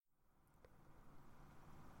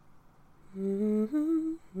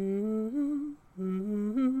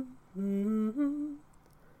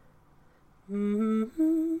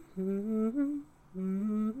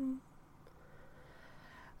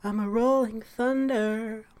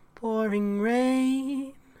thunder, pouring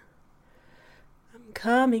rain. I'm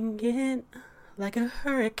coming in like a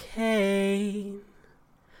hurricane.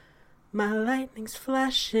 My lightning's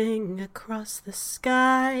flashing across the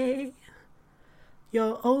sky.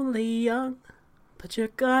 You're only young, but you're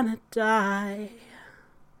gonna die.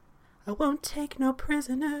 I won't take no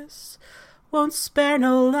prisoners, won't spare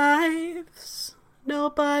no lives.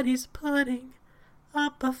 Nobody's putting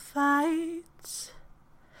up a fight.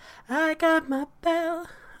 I got my bell,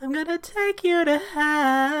 I'm gonna take you to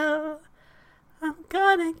hell. I'm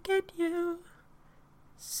gonna get you,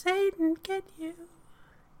 Satan get you.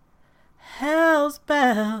 Hell's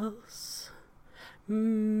bells,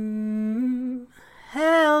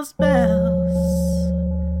 hell's bells.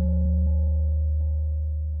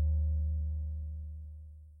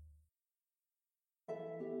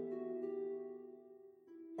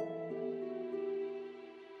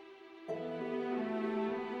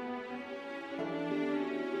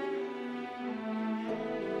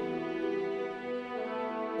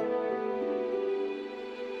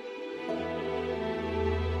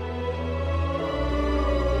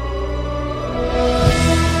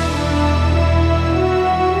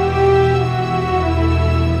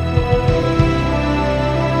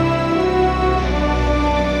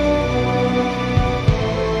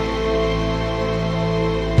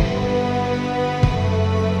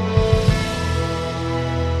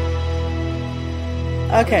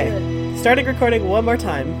 Okay, starting recording one more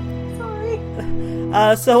time. Sorry.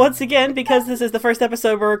 So once again, because this is the first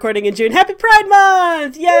episode we're recording in June, Happy Pride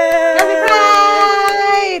Month! Yay! Happy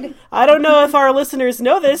Pride! I don't know if our listeners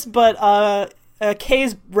know this, but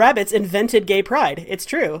Kay's Rabbits invented gay pride. It's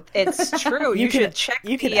true. It's true. You should check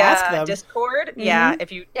the ask them. Discord. Mm-hmm. Yeah,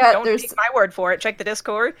 if you don't take my word for it, check the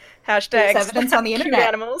Discord. Hashtag evidence on the internet. Cute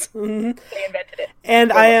animals. Mm-hmm. They invented it.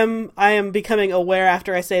 And I am becoming aware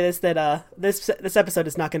after I say this that this episode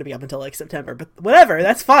is not going to be up until like September, but whatever,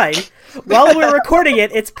 that's fine. While we're recording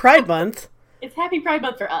it, it's Pride Month. It's Happy Pride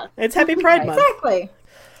Month for us. It's Happy Pride Month. Exactly.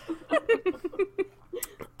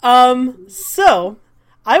 So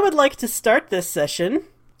I would like to start this session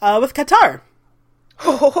with Qatar.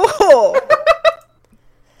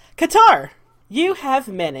 Qatar, you have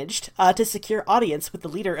managed to secure audience with the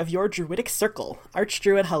leader of your druidic circle,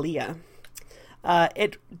 Archdruid Halia.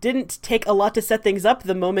 It didn't take a lot to set things up.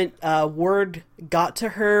 The moment word got to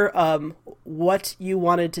her what you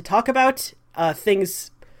wanted to talk about,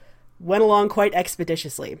 things went along quite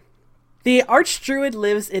expeditiously. The Archdruid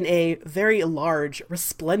lives in a very large,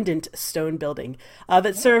 resplendent stone building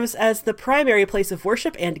that serves as the primary place of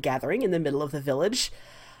worship and gathering in the middle of the village.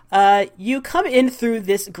 You come in through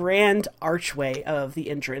this grand archway of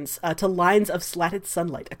the entrance to lines of slatted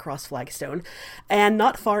sunlight across flagstone, and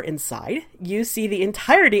not far inside, you see the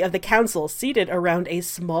entirety of the council seated around a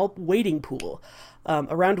small wading pool,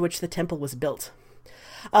 around which the temple was built.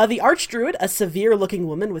 The Archdruid, a severe-looking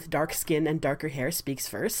woman with dark skin and darker hair, speaks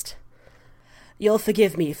first. You'll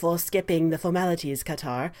forgive me for skipping the formalities,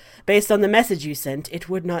 Qatar. Based on the message you sent, it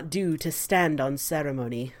would not do to stand on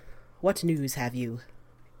ceremony. What news have you?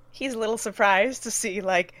 He's a little surprised to see,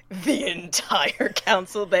 like, the entire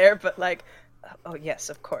council there, but, like, oh, yes,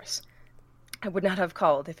 of course. I would not have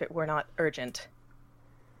called if it were not urgent.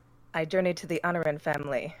 I journeyed to the Honoran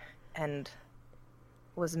family and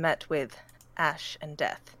was met with ash and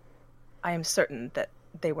death. I am certain that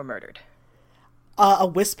they were murdered. A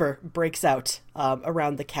whisper breaks out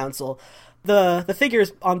around the council. The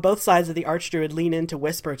figures on both sides of the Archdruid lean in to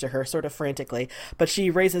whisper to her, sort of frantically, but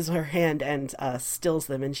she raises her hand and stills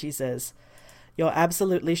them, and she says, "You're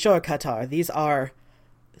absolutely sure, Qatar. These are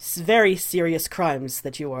very serious crimes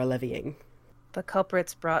that you are levying." The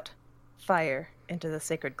culprits brought fire into the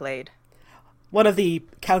sacred glade. One of the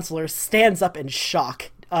counselors stands up in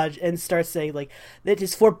shock and starts saying, like, "It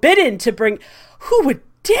is forbidden to bring... Who would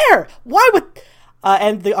dare? Why would..."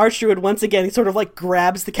 And the Archdruid once again sort of like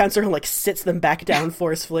grabs the counselor and like sits them back down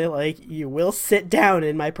forcefully, like, "You will sit down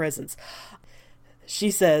in my presence."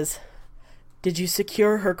 She says, "Did you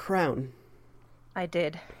secure her crown?" I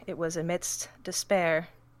did. It was amidst despair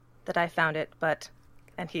that I found it, but...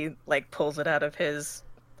 And he, like, pulls it out of his,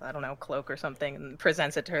 I don't know, cloak or something and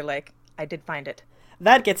presents it to her like, "I did find it."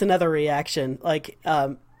 That gets another reaction. Like,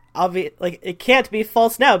 like, it can't be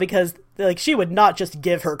false now because, like, she would not just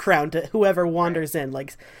give her crown to whoever wanders in.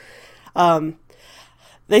 Like,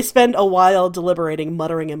 they spend a while deliberating,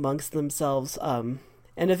 muttering amongst themselves, and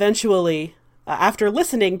eventually, after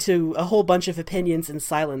listening to a whole bunch of opinions in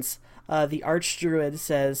silence, the Archdruid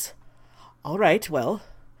says, "All right, well,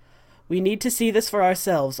 we need to see this for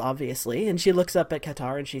ourselves, obviously." And she looks up at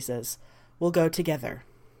Qatar and she says, "We'll go together."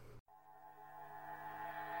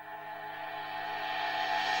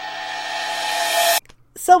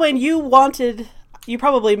 Selwyn, you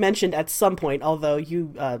probably mentioned at some point, although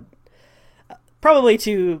you, probably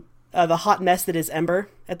to the hot mess that is Ember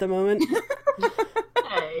at the moment.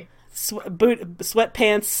 Hey.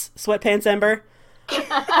 Sweatpants Ember.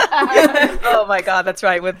 Oh my god, that's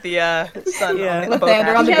right, with the sun Yeah. on With both the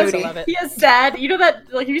under on the axes. booty. I love it. He has sad, you know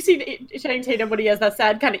that, like, have you seen Channing Tatum when he has that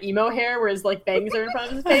sad kind of emo hair where his, like, bangs are in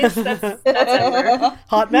front of his face? That's Ember.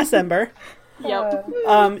 Hot mess Ember. Yep.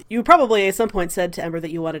 You probably at some point said to Ember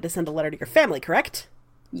that you wanted to send a letter to your family, correct?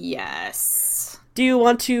 Yes. Do you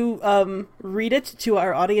want to read it to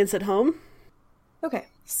our audience at home? Okay,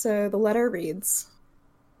 so the letter reads,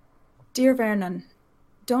 Dear Vernon,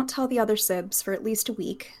 don't tell the other Sibs for at least a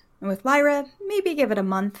week, and with Lyra, maybe give it a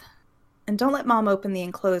month. And don't let Mom open the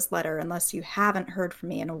enclosed letter unless you haven't heard from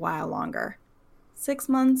me in a while longer. 6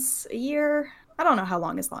 months, a year, I don't know how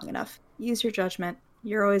long is long enough. Use your judgment.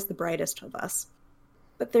 You're always the brightest of us.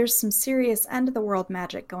 But there's some serious end-of-the-world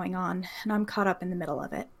magic going on, and I'm caught up in the middle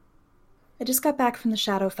of it. I just got back from the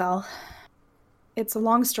Shadowfell. It's a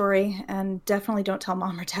long story, and definitely don't tell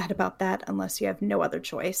Mom or Dad about that unless you have no other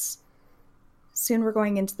choice. Soon we're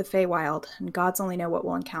going into the Feywild, and gods only know what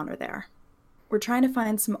we'll encounter there. We're trying to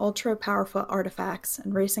find some ultra-powerful artifacts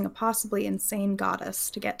and racing a possibly insane goddess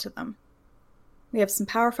to get to them. We have some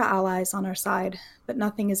powerful allies on our side, but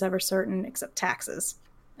nothing is ever certain except taxes.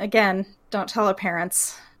 Again, don't tell our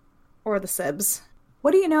parents. Or the Sibs.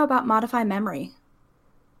 What do you know about Modify Memory?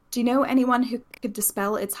 Do you know anyone who could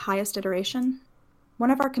dispel its highest iteration?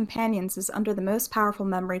 One of our companions is under the most powerful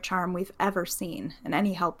memory charm we've ever seen, and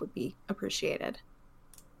any help would be appreciated.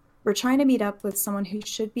 We're trying to meet up with someone who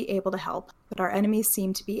should be able to help, but our enemies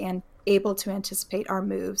seem to be able to anticipate our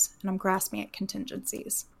moves, and I'm grasping at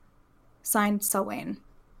contingencies. Signed, Selwyn.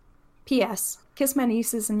 P.S. Kiss my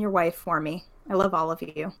nieces and your wife for me. I love all of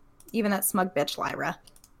you. Even that smug bitch, Lyra.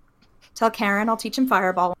 Tell Karen I'll teach him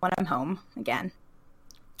Fireball when I'm home, again.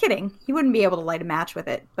 Kidding. He wouldn't be able to light a match with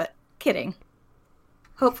it, but kidding.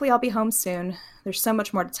 Hopefully I'll be home soon. There's so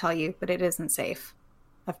much more to tell you, but it isn't safe.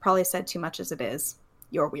 I've probably said too much as it is.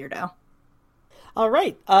 You're weirdo. All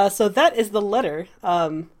right. So that is the letter.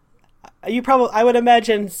 I would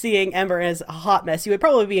imagine seeing Ember as a hot mess, you would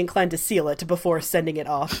probably be inclined to seal it before sending it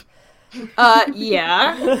off.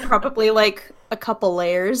 Yeah. Probably like a couple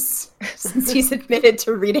layers since he's admitted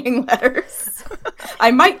to reading letters.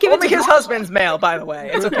 I might give Only it to his husband's mail, by the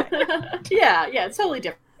way. It's okay. Yeah, it's totally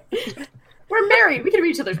different. We're married. We can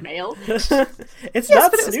read each other's mail. It's Yes,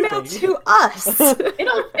 not but it was snooping. mailed to us.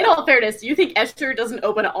 In all fairness, do you think Esther doesn't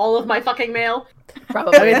open all of my fucking mail?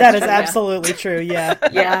 Probably. I mean, that is Yeah. absolutely true, yeah.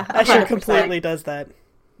 Yeah, Asher 100%. completely does that.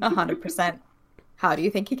 100%. How do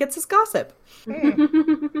you think he gets his gossip?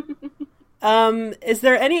 Are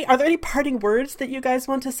there any parting words that you guys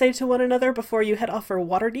want to say to one another before you head off for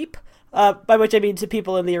Waterdeep? By which I mean to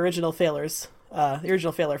people in the original Failers, the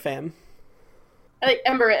original Failer fam. I think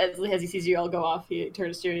Ember, as he sees you all go off, he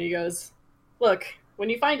turns to you and he goes, "Look,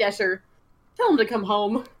 when you find Escher, tell him to come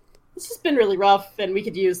home. It's just been really rough, and we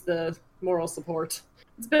could use the moral support.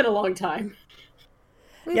 It's been a long time."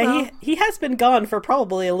 Yeah, he has been gone for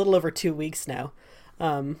probably a little over 2 weeks now.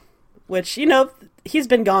 Which, he's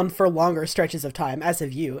been gone for longer stretches of time, as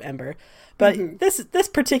have you, Ember. But this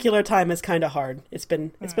particular time is kind of hard. It's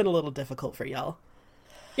been a little difficult for y'all.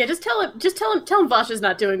 Yeah, tell him Vasha's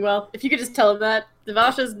not doing well. If you could just tell him that.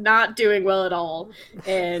 Vasha's not doing well at all.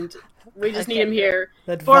 And we just need him here.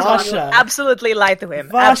 That for Vasha, Absolutely lie to him.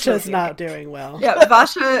 Vasha's Absolutely. not doing well. Yeah,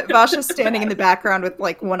 Vasha's standing in the background with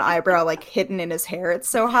like one eyebrow like hidden in his hair. It's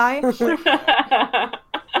so high.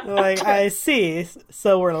 Like, I see.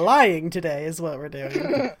 So we're lying today is what we're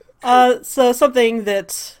doing. So something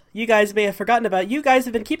that you guys may have forgotten about, you guys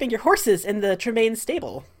have been keeping your horses in the Tremaine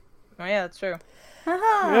stable. Oh yeah, that's true.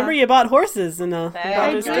 Remember you bought horses in I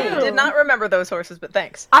Baldur's do. Gate? did not remember those horses, but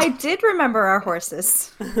thanks. I did remember our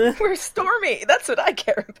horses. We're Stormy. That's what I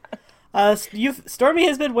care about. Stormy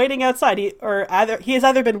has been waiting outside. He has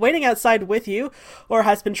either been waiting outside with you, or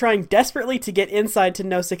has been trying desperately to get inside to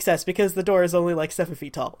no success because the door is only like 7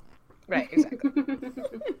 feet tall. Right, exactly.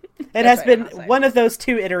 It has right, been I'm outside. one of those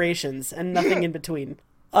two iterations and nothing in between.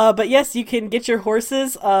 But yes, you can get your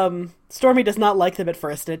horses. Stormy does not like them at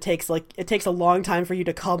first, and it takes a long time for you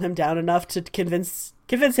to calm him down enough to convince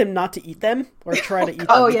him not to eat them or try to eat them.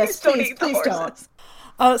 Oh yes, Don't please eat the don't. horses.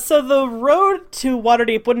 So the road to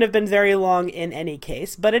Waterdeep wouldn't have been very long in any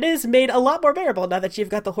case, but it is made a lot more bearable now that you've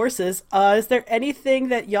got the horses. Is there anything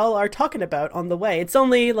that y'all are talking about on the way? It's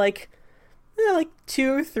only like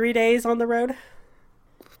 2 or 3 days on the road.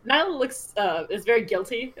 Nyla is very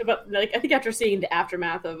guilty about, like, I think after seeing the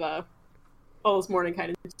aftermath of all this morning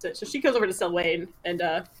kind of, so she goes over to Selwyn and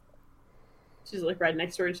She's like right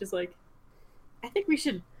next to her, and she's like, I think we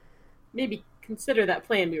should maybe consider that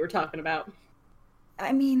plan we were talking about.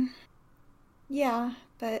 I mean, yeah,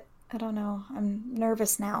 but I don't know. I'm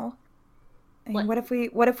nervous now. I mean, what if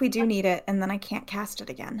we do need it and then I can't cast it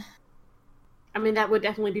again? I mean, that would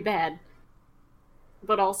definitely be bad.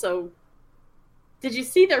 But also, did you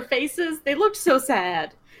see their faces? They looked so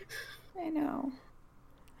sad. I know.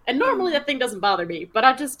 And normally that thing doesn't bother me, but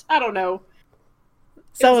I don't know.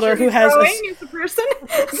 Salvador, who has is a person.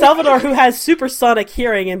 Salvador, who has supersonic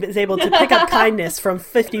hearing and is able to pick up kindness from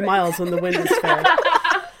 50 miles when the wind is fair,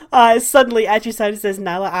 suddenly at your side and says,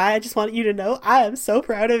 Nyla, I just want you to know I am so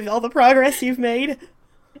proud of all the progress you've made.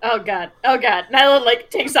 Oh god. Nyla, like,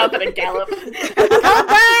 takes off at a gallop. Come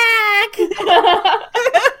back!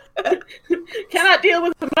 Cannot deal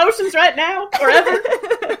with emotions right now, or ever.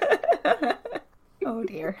 Oh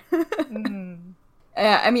dear.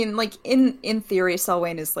 I mean, like, in theory,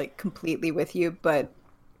 Selwyn is, like, completely with you, but,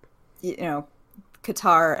 you know,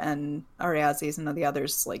 Qatar and Ariazis and the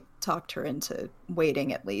others, like, talked her into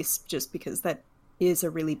waiting at least, just because that is a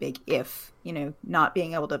really big if, you know, not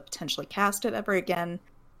being able to potentially cast it ever again.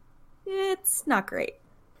 It's not great.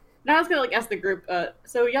 Now I was gonna, like, ask the group,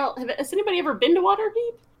 so y'all, has anybody ever been to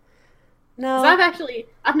Waterdeep? No. Because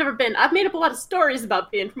I've never been. I've made up a lot of stories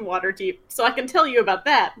about being from Waterdeep, so I can tell you about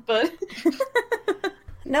that, but...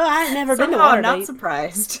 No, I've never been to Somehow Waterdeep. not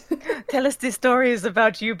surprised. Tell us the stories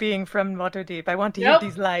about you being from Waterdeep. I want to hear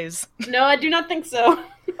these lies. No, I do not think so.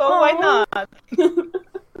 Oh, why not?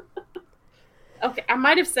 Okay, I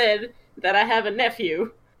might have said that I have a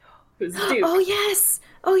nephew who's a duke. Oh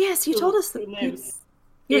yes, you told us that who lives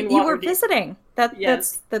you were Waterdeep. visiting.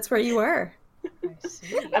 Yes. That's where you were. I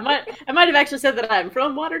see. I might have actually said that I'm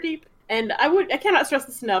from Waterdeep, and I cannot stress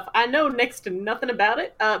this enough. I know next to nothing about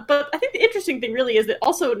it, but I think the interesting thing really is that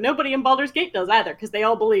also nobody in Baldur's Gate does either, because they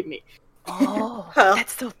all believe me. Oh, Well,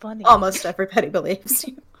 that's so funny. Almost everybody believes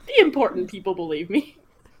you. The important people believe me.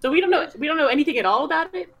 So we don't know anything at all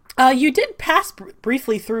about it. You did pass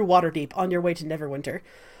briefly through Waterdeep on your way to Neverwinter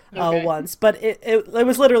Okay. once, but it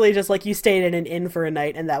was literally just like you stayed in an inn for a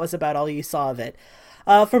night, and that was about all you saw of it.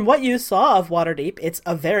 From what you saw of Waterdeep, it's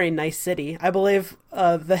a very nice city. I believe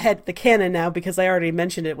the canon now, because I already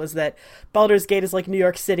mentioned it, was that Baldur's Gate is like New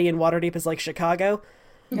York City and Waterdeep is like Chicago.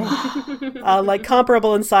 Like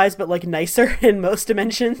comparable in size, but like nicer in most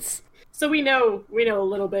dimensions. So we know a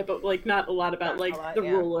little bit, but like not a lot about like the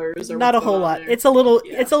yeah. rulers or Not a what's whole going on lot. there.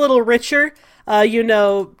 It's a little richer. You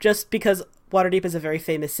know, just because Waterdeep is a very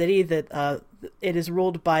famous city, that it is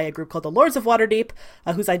ruled by a group called the Lords of Waterdeep,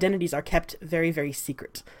 whose identities are kept very, very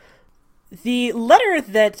secret. The letter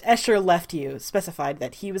that Escher left you specified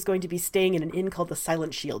that he was going to be staying in an inn called the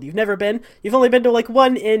Silent Shield. You've never been? You've only been to like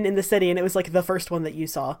one inn in the city, and it was like the first one that you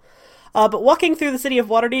saw. But walking through the city of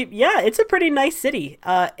Waterdeep, yeah, it's a pretty nice city.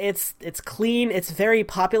 It's clean, it's very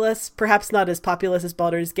populous, perhaps not as populous as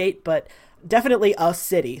Baldur's Gate, but definitely a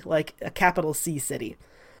city, like a capital C city.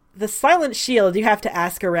 The Silent Shield, you have to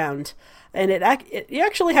ask around, and you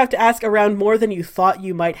actually have to ask around more than you thought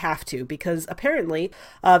you might have to, because apparently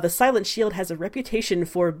the Silent Shield has a reputation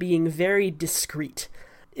for being very discreet.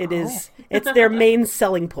 It's their main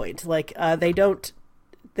selling point. Like, they don't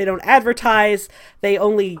advertise, they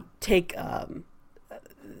only take,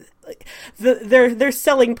 their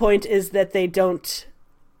selling point is that they don't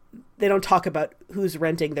talk about who's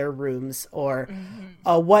renting their rooms or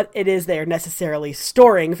what it is they're necessarily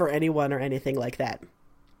storing for anyone or anything like that.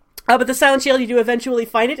 But the Silent Shield, you do eventually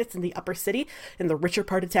find it. It's in the upper city, in the richer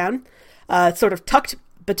part of town. It's sort of tucked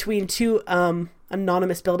between two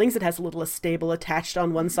anonymous buildings. It has a little stable attached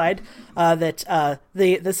on one side that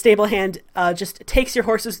the stable hand just takes your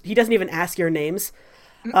horses. He doesn't even ask your names.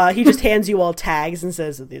 He just hands you all tags and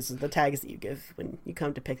says, these are the tags that you give when you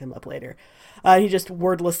come to pick them up later. He just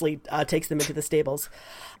wordlessly takes them into the stables.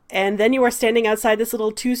 And then you are standing outside this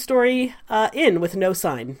little 2-story inn with no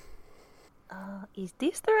sign. Is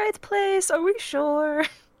this the right place? Are we sure?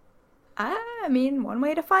 I mean, one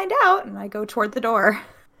way to find out, and I go toward the door.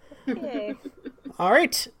 Yay. All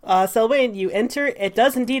right, Selwyn, you enter. It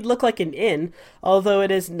does indeed look like an inn, although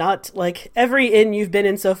it is not like every inn you've been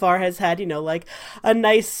in so far has had, like a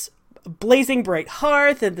nice blazing bright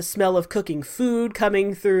hearth and the smell of cooking food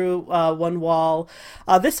coming through one wall.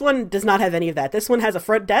 This one does not have any of that. This one has a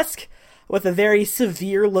front desk with a very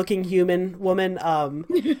severe-looking human woman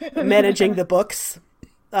managing the books,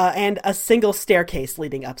 and a single staircase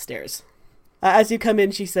leading upstairs. As you come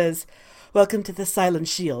in, she says, "Welcome to the Silent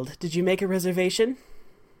Shield. Did you make a reservation?"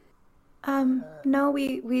 No,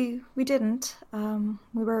 we didn't.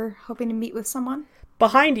 We were hoping to meet with someone.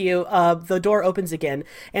 behind you, the door opens again,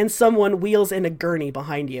 and someone wheels in a gurney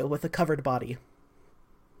behind you with a covered body.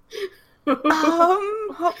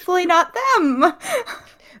 Hopefully not them.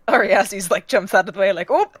 Ariasis like jumps out of the way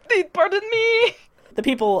like, oh, pardon me. The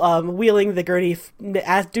people wheeling the gurney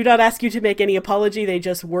do not ask you to make any apology. They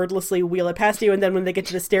just wordlessly wheel it past you, and then when they get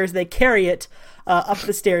to the stairs, they carry it up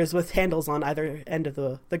the stairs with handles on either end of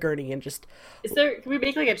the gurney, and just... Can we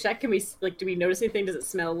make, like, a check? Can we, like, do we notice anything? Does it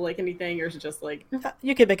smell like anything, or is it just, like...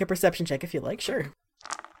 You can make a perception check if you like, sure.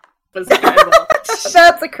 But it's like, well,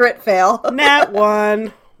 That's a crit fail. Nat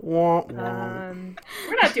 1. Wah, wah.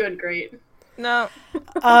 we're not doing great. No.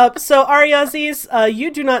 So Ariazis,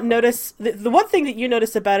 you do not notice... The one thing that you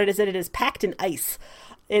notice about it is that it is packed in ice.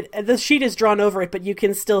 The sheet is drawn over it, but you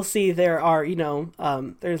can still see there are,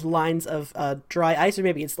 there's lines of dry ice, or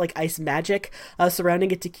maybe it's like ice magic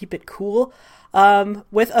surrounding it to keep it cool.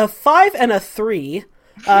 With a 5 and a 3,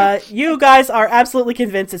 you guys are absolutely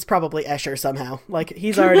convinced it's probably Escher somehow. Like,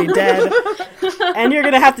 he's already dead. And you're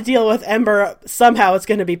going to have to deal with Ember. Somehow it's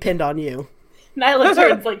going to be pinned on you. Nyla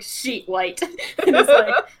turns like sheet white and is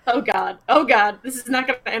like, oh god, this is not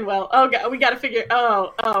gonna end well. Oh god, we gotta figure.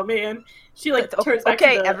 Oh man. She like turns back.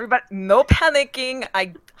 Okay, to the... everybody, no panicking.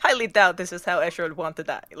 I highly doubt this is how Escher would want to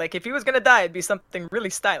die. Like, if he was gonna die, it'd be something really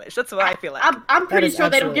stylish. That's what I feel like. I'm pretty sure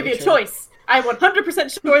they don't give you a choice. I'm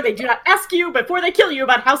 100% sure they do not ask you before they kill you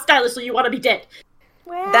about how stylishly you want to be dead.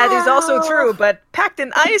 Wow. That is also true, but packed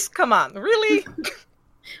in ice? Come on, really?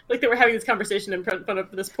 Like they were having this conversation in front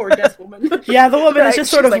of this poor deaf woman. Yeah, the woman is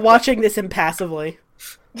just sort of like, watching this impassively.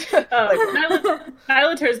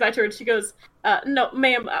 Nyla turns back to her and she goes, no,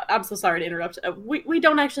 ma'am, I'm so sorry to interrupt. We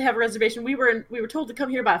don't actually have a reservation. We were told to come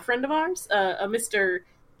here by a friend of ours, a Mr.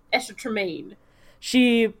 Escher Tremaine.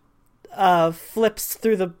 She flips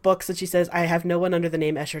through the books and she says, I have no one under the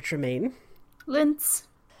name Escher Tremaine. Linz.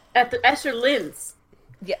 At the Escher Linz.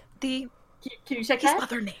 Yeah, Can you check his that?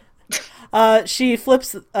 other name. She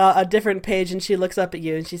flips a different page and she looks up at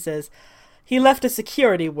you and she says, he left a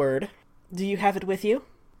security word. Do you have it with you?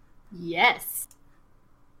 Yes.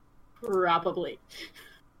 Probably.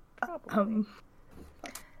 Dun,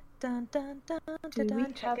 dun, dun, dun, Do dun,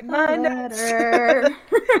 we checking have my the notes. letter?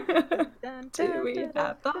 Dun, Do dun, we dun,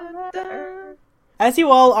 have the dun, letter? As you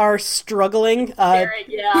all are struggling, Yeah.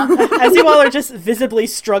 as you all are just visibly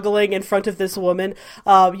struggling in front of this woman,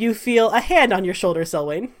 you feel a hand on your shoulder,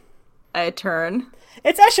 Selwyn. I turn.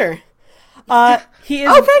 It's Escher. He is.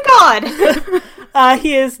 Oh, thank God!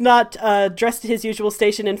 He is not dressed at his usual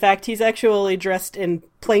station. In fact, he's actually dressed in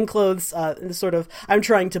plain clothes. Sort of, I'm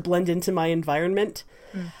trying to blend into my environment.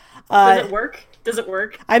 Does it work? Does it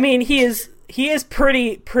work? I mean, he is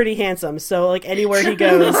pretty handsome. So, like, anywhere he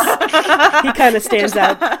goes, he kind of stands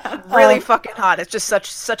out. Really fucking hot. It's just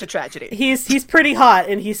such a tragedy. He's pretty hot,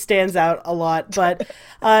 and he stands out a lot. But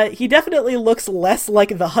he definitely looks less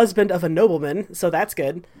like the husband of a nobleman. So that's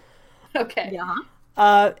good. Okay.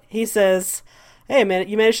 Yeah. He says, hey, man,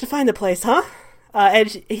 you managed to find the place, huh? And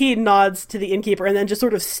he nods to the innkeeper and then just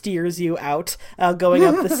sort of steers you out, going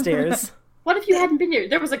up the stairs. What if you hadn't been here?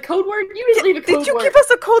 There was a code word? You didn't leave a code word. Did you give us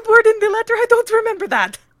a code word in the letter? I don't remember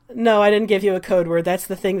that. No, I didn't give you a code word. That's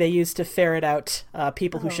the thing they use to ferret out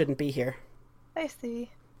people who shouldn't be here. I see.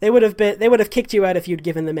 They would have kicked you out if you'd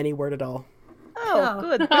given them any word at all. Oh,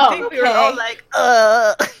 good. Good Oh, thing we were all okay. like,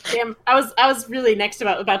 Damn, I was really next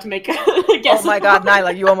about to make a guess. Oh my god,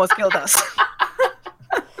 Nyla, you almost killed us.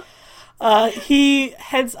 He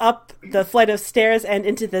heads up the flight of stairs and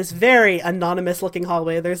into this very anonymous-looking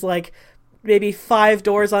hallway. There's like maybe 5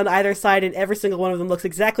 doors on either side, and every single one of them looks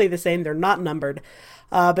exactly the same. They're not numbered.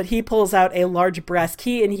 But he pulls out a large brass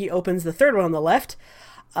key, and he opens the third one on the left,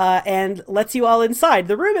 and lets you all inside.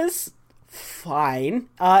 The room is fine.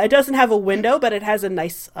 It doesn't have a window, but it has a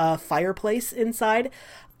nice fireplace inside.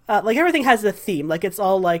 Like, everything has a theme. Like, it's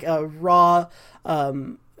all like a raw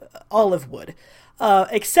olive wood.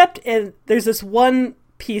 Except there's this one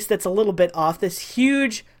piece that's a little bit off, this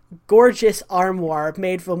huge, gorgeous armoire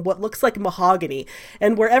made from what looks like mahogany.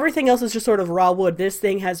 And where everything else is just sort of raw wood, this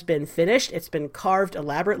thing has been finished. It's been carved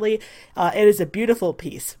elaborately. It is a beautiful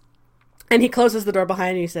piece. And he closes the door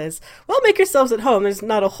behind and he says, well, make yourselves at home. There's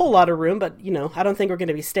not a whole lot of room, but, I don't think we're going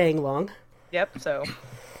to be staying long. Yep, so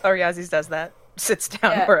Ariazis does that. Sits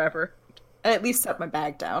down wherever. I at least set my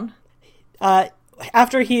bag down.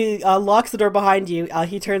 After he locks the door behind you,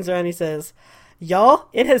 he turns around and he says, y'all,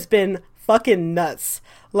 it has been fucking nuts.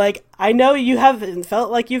 Like, I know you haven't felt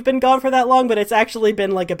like you've been gone for that long, but it's actually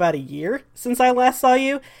been like about a year since I last saw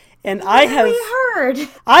you. And I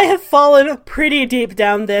have fallen pretty deep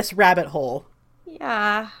down this rabbit hole.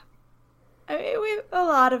 Yeah. I mean, a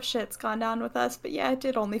lot of shit's gone down with us, but yeah, it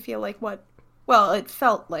did only feel like, Well, it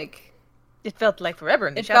felt like forever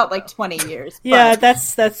in the it felt Shadowfell. like 20 years. Yeah, but-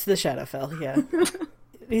 that's the Shadowfell, yeah.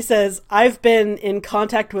 He says, I've been in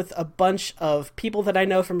contact with a bunch of people that I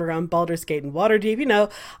know from around Baldur's Gate and Waterdeep. You know,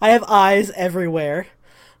 I have eyes everywhere.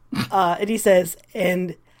 And he says,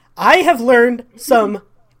 and I have learned some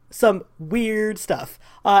weird stuff.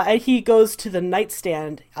 And he goes to the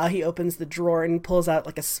nightstand. He opens the drawer and pulls out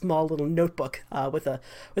like a small little notebook with a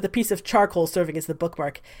piece of charcoal serving as the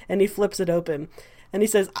bookmark. And he flips it open. And he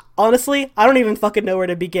says, honestly, I don't even fucking know where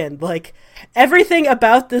to begin. Like, everything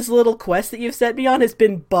about this little quest that you've sent me on has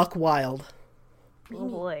been buck wild. Oh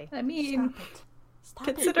boy. I mean, Stop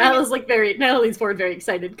it. considering Natalie's forward very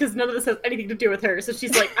excited because none of this has anything to do with her. So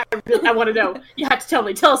she's like, I want to know. You have to tell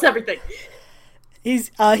me. Tell us everything. He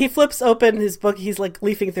flips open his book. He's like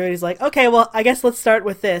leafing through it. He's like, okay, well, I guess let's start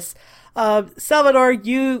with this. Salvador,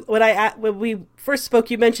 when we first spoke,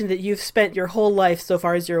 you mentioned that you've spent your whole life, so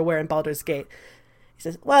far as you're aware, in Baldur's Gate. He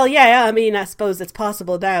says, well, yeah, I mean, I suppose it's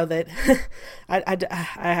possible now that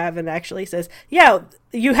I haven't actually. He says, yeah,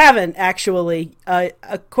 you haven't actually.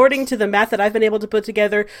 According to the math that I've been able to put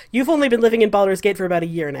together, you've only been living in Baldur's Gate for about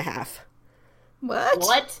 1.5 years.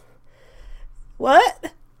 what?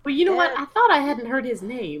 What? Well, you know what? I thought I hadn't heard his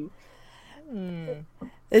name. And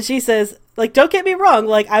she says, like, don't get me wrong,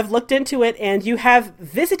 like, I've looked into it, and you have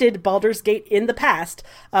visited Baldur's Gate in the past.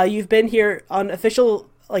 You've been here on official,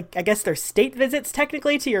 like, I guess they're state visits,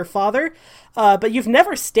 technically, to your father, but you've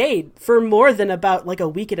never stayed for more than about, like, a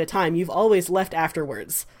week at a time. You've always left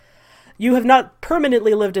afterwards. You have not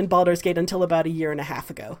permanently lived in Baldur's Gate until about 1.5 years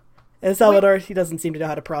ago. And Salvador, he doesn't seem to know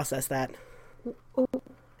how to process that.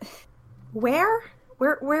 Where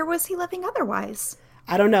was he living otherwise?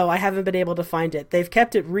 I don't know. I haven't been able to find it. They've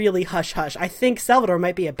kept it really hush-hush. I think Salvador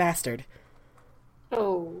might be a bastard.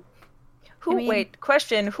 Oh. Wait,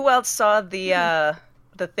 question. Who else saw the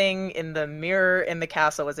thing in the mirror in the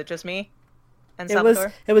castle? Was it just me and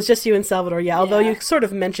Salvador? It was just you and Salvador, yeah, although Yeah. you sort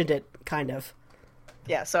of mentioned it, kind of.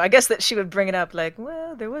 Yeah, so I guess that she would bring it up like,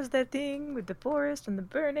 well, there was that thing with the forest and the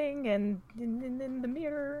burning and in the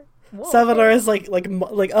mirror. Whoa. Salvador is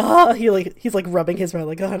he's like rubbing his mouth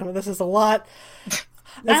like, oh no, this is a lot.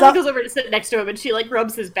 And, Natalie goes over to sit next to him and she like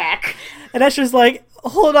rubs his back. and Esther's like,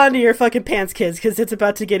 hold on to your fucking pants, kids, because it's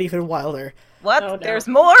about to get even wilder. What? Oh, no. There's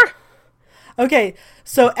more? Okay,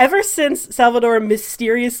 so ever since Salvador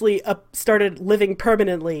mysteriously started living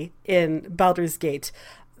permanently in Baldur's Gate,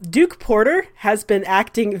 Duke Porter has been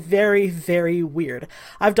acting very, very weird.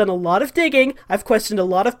 I've done a lot of digging, I've questioned a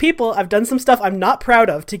lot of people, I've done some stuff I'm not proud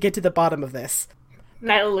of to get to the bottom of this.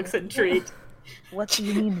 Natalie looks intrigued. What do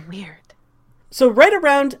you mean weird? So right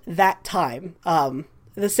around that time,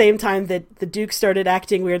 the same time that the Duke started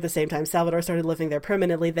acting weird, the same time Salvador started living there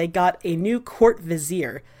permanently, they got a new court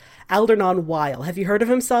vizier, Aldernon Weil. Have you heard of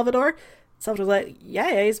him, Salvador? Salvador's like,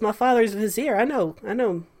 yeah, he's my father's vizier. I know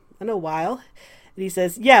Weil. And he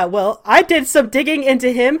says, yeah, well, I did some digging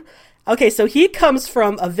into him. Okay, so he comes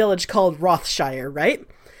from a village called Rothshire, right?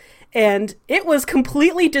 And it was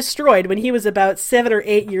completely destroyed when he was about 7 or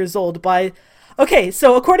 8 years old by... Okay,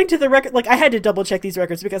 so according to the record, like, I had to double check these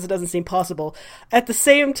records because it doesn't seem possible. At the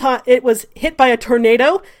same time, it was hit by a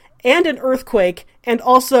tornado and an earthquake, and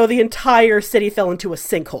also the entire city fell into a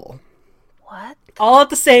sinkhole. What? All at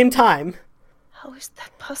the same time. How is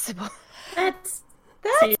that possible? That's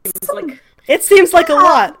That's seems like It seems like a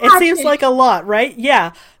lot. It seems logic. like a lot, right?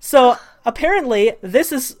 Yeah. So apparently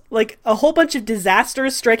this is like a whole bunch of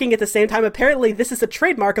disasters striking at the same time. Apparently this is a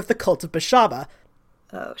trademark of the cult of Bashaba.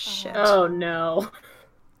 Oh shit. oh no.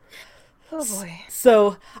 Oh boy.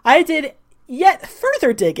 So I did yet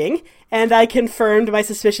further digging, and I confirmed my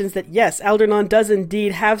suspicions that yes, Aldernon does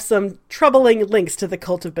indeed have some troubling links to the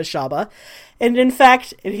cult of Bashaba. And in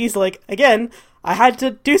fact, and he's like, again, I had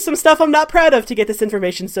to do some stuff I'm not proud of to get this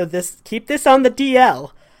information, so keep this on the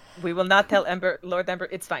DL. We will not tell Lord Ember.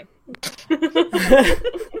 It's fine.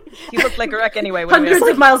 He looked like a wreck anyway. When Hundreds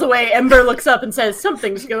of miles away, Ember looks up and says,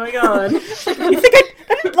 "Something's going on." You think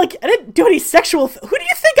I didn't do any sexual... Who do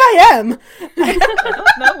you think I am?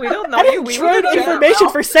 No, we don't know I you. didn't We trade will information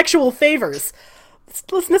for sexual favors.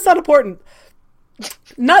 Listen, that's not important.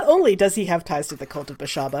 Not only does he have ties to the cult of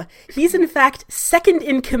Bashaba, he's in fact second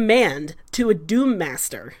in command to a Doom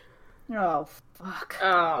Master. Oh fuck.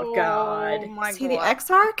 Oh god. my Is he the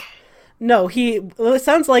Exarch? No, it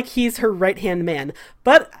sounds like he's her right-hand man.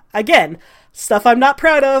 But, again, stuff I'm not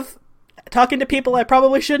proud of, talking to people I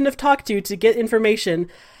probably shouldn't have talked to get information.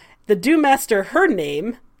 The Doom Master, her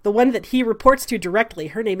name, the one that he reports to directly,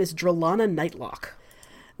 her name is Drellana Nightlock.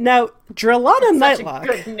 Now, Drellana Such a Nightlock,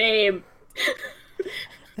 good name.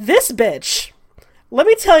 this bitch Let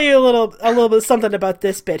me tell you a little bit something about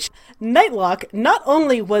this bitch. Nightlock, not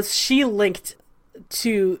only was she linked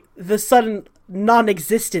to the sudden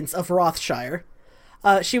non-existence of Rothshire,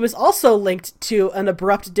 she was also linked to an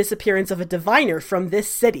abrupt disappearance of a diviner from this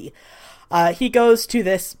city. He goes to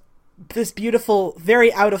this beautiful,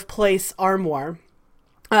 very out-of-place armoire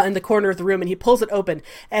in the corner of the room, and he pulls it open,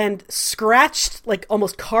 and scratched, like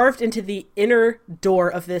almost carved into the inner door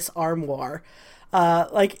of this armoire,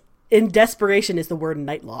 like in desperation, is the word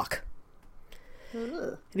Nightlock.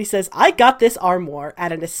 And he says, I got this armoire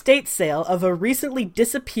at an estate sale of a recently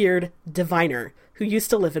disappeared diviner who used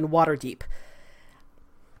to live in Waterdeep.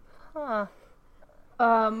 Huh.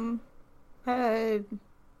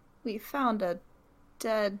 We found a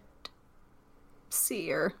dead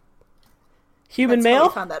seer. Human That's how male?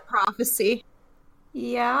 we found that prophecy.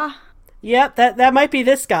 Yeah. Yep, that might be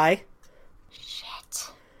this guy. Shit.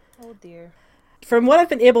 Oh dear. From what I've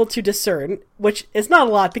been able to discern, which is not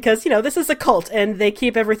a lot because, this is a cult and they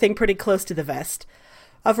keep everything pretty close to the vest.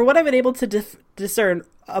 From what I've been able to discern,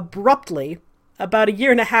 abruptly, about a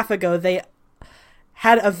year and a half ago, they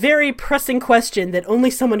had a very pressing question that only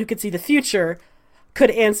someone who could see the future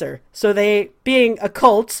could answer. So they, being a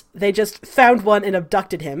cult, they just found one and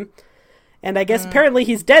abducted him. And I guess apparently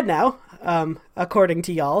he's dead now, according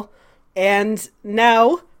to y'all. And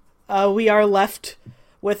now we are left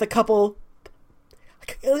with a couple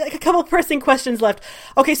pressing questions left.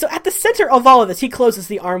 Okay, so at the center of all of this, he closes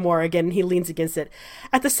the armoire again and he leans against it.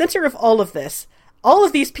 At the center of all of this, all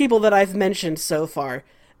of these people that I've mentioned so far,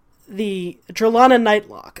 the Drolana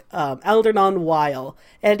Nightlock, Aldernon Weil,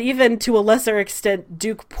 and even to a lesser extent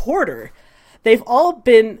Duke Porter, they've all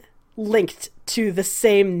been linked to the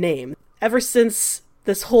same name ever since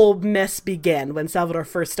this whole mess began when Salvador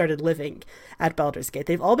first started living at Baldur's Gate.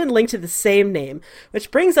 They've all been linked to the same name,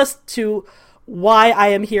 which brings us to why I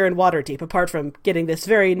am here in Waterdeep, apart from getting this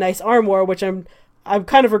very nice armoire, which I'm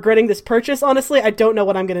kind of regretting this purchase, honestly. I don't know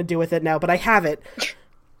what I'm going to do with it now, but I have it.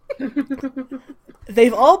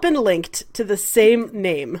 They've all been linked to the same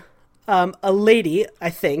name. A lady,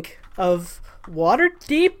 I think, of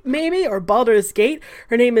Waterdeep, maybe, or Baldur's Gate.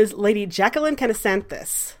 Her name is Lady Jacqueline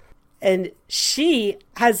Canasanthus. And she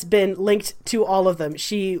has been linked to all of them.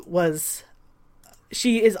 She is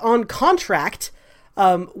on contract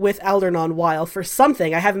with Aldernon Weil for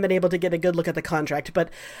something. I haven't been able to get a good look at the contract, but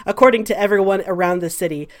according to everyone around the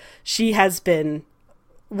city, she has been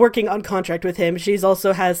working on contract with him. She's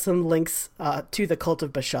also has some links to the Cult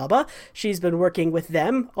of Bashaba. She's been working with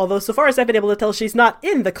them, although so far as I've been able to tell, she's not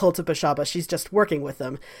in the Cult of Bashaba. She's just working with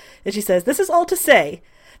them. And she says, this is all to say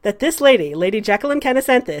that this lady, Lady Jacqueline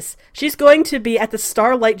Canasanthus, she's going to be at the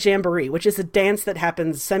Starlight Jamboree, which is a dance that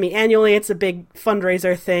happens semi-annually. It's a big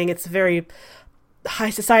fundraiser thing. It's very high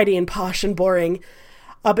society and posh and boring.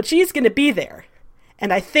 But she's going to be there.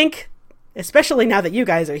 And I think, especially now that you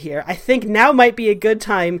guys are here, I think now might be a good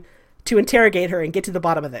time to interrogate her and get to the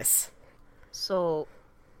bottom of this. So,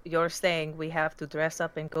 you're saying we have to dress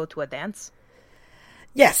up and go to a dance?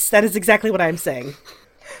 Yes, that is exactly what I'm saying.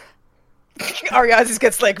 Ariadne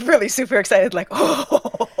gets really super excited,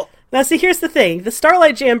 oh. Now, see, here's the thing. The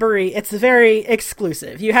Starlight Jamboree, it's very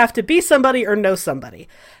exclusive. You have to be somebody or know somebody.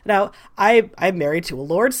 Now, I'm married to a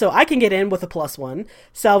lord, so I can get in with a +1.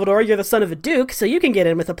 Salvador, you're the son of a duke, so you can get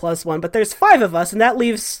in with a +1, but there's 5 of us, and that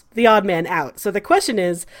leaves the odd man out. So the question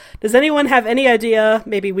is, does anyone have any idea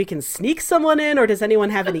maybe we can sneak someone in, or does anyone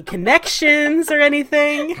have any connections or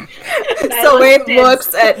anything? Selene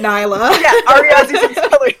looks at Nyla. Yeah, Ariadne and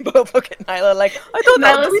Selene both look at Nyla I don't know.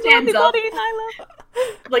 Nyla Do we know stands up. anybody, Nyla?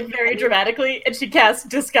 Very dramatically, and she casts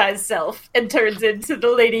Disguise Self and turns into the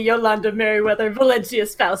Lady Yolanda Merriweather Valencia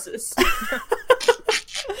Spouses.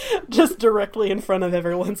 Just directly in front of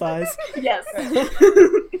everyone's eyes. Yes.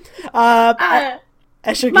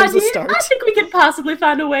 Escher My gives a dear, start. I think we could possibly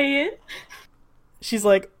find a way in. He's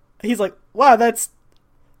like, wow,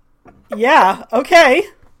 yeah, okay.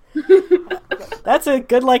 That's a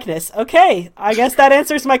good likeness. Okay, I guess that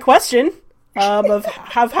answers my question of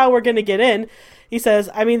how we're going to get in. He says,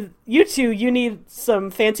 I mean, you two, you need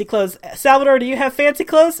some fancy clothes. Salvador, do you have fancy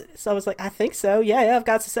clothes? So I was like, I think so. Yeah, I've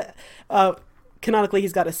got a set. Canonically,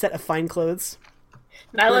 he's got a set of fine clothes.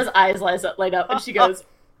 Nyla's eyes light up, and she goes,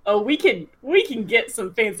 "Oh, we can get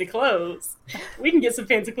some fancy clothes. We can get some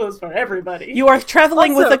fancy clothes for everybody." You are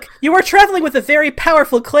traveling with a very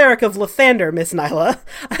powerful cleric of Lathander, Miss Nyla,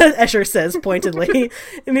 Escher says pointedly.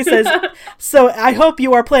 And he says, so I hope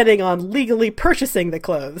you are planning on legally purchasing the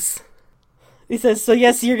clothes. He says, so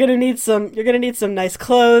yes, you're gonna need some nice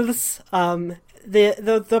clothes.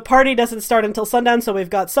 The party doesn't start until sundown, so we've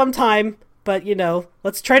got some time but,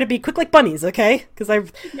 let's try to be quick like bunnies, okay? Because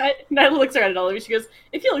Nyla looks around at all of you. She goes,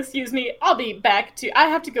 if you'll excuse me, I'll be back I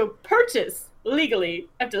have to go purchase legally.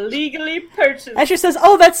 I have to legally purchase. Asher says,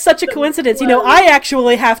 oh, that's such a coincidence. I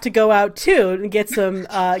actually have to go out, too, and get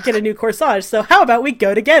a new corsage, so how about we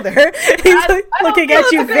go together? He's looking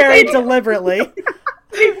at you very deliberately.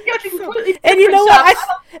 And you know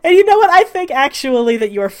what? I think actually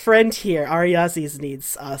that your friend here, Ariazis,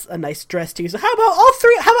 needs a nice dress too. So how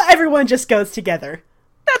about everyone just goes together?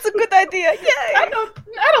 That's a good idea. Yay! I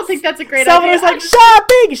don't think that's a great Salvador's idea. Like,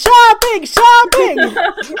 shopping.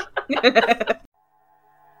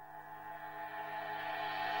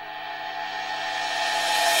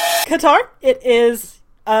 Qatar, it is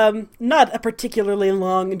not a particularly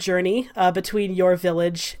long journey between your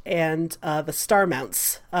village and the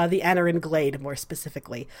Starmounts, the Anarin Glade, more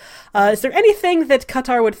specifically. Is there anything that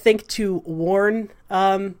Qatar would think to warn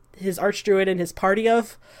his Archdruid and his party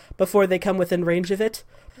of before they come within range of it?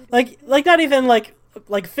 Like not even like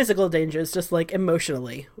physical dangers, just like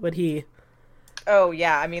emotionally. Would he? Oh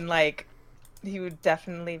yeah, I mean, like, he would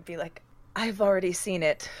definitely be like, I've already seen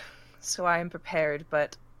it, so I am prepared,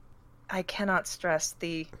 but I cannot stress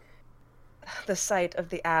the sight of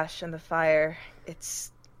the ash and the fire.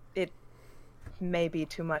 It may be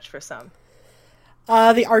too much for some.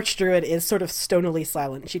 The Archdruid is sort of stonily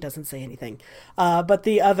silent. She doesn't say anything. But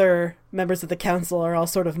the other members of the council are all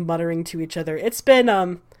sort of muttering to each other. It's been,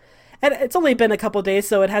 and it's only been a couple days,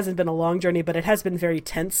 so it hasn't been a long journey, but it has been very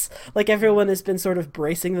tense. Like, everyone has been sort of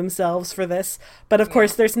bracing themselves for this. But of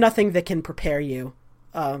course, there's nothing that can prepare you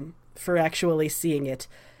for actually seeing it.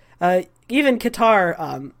 Even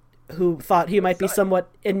Qatar, who thought he might be somewhat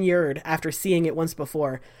inured after seeing it once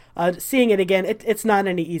before, seeing it again, it's not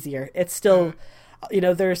any easier. It's still,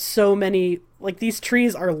 there's so many, like, these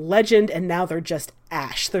trees are legend, and now they're just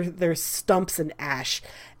ash. They're stumps and ash,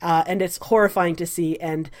 and it's horrifying to see.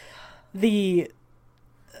 And the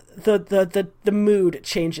mood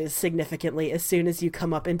changes significantly as soon as you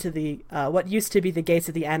come up into the what used to be the gates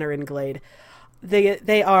of the Anarin Glade.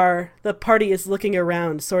 The party is looking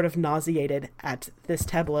around, sort of nauseated at this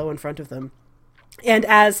tableau in front of them. And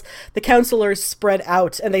as the counselors spread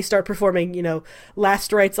out and they start performing,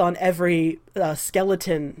 last rites on every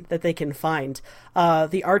skeleton that they can find,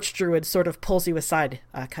 the Archdruid sort of pulls you aside,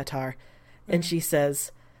 Qatar, and she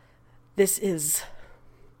says, "This is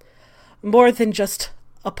more than just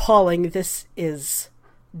appalling. This is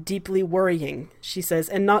deeply worrying," she says,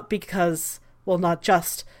 and not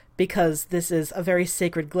just because this is a very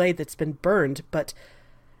sacred glade that's been burned, but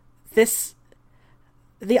the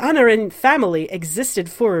Anarin family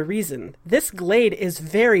existed for a reason. This glade is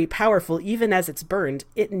very powerful even as it's burned.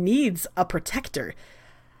 It needs a protector.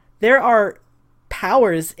 There are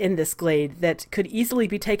powers in this glade that could easily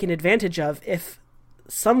be taken advantage of if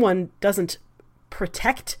someone doesn't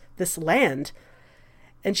protect this land.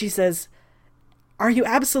 And she says, "Are you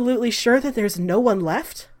absolutely sure that there's no one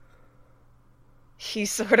left?" He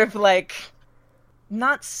sort of, like,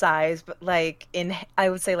 not sighs, but I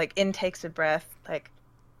would say intakes a breath, like,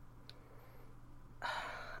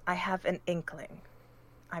 I have an inkling.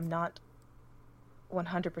 I'm not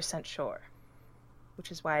 100% sure,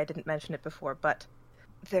 which is why I didn't mention it before, but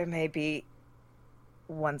there may be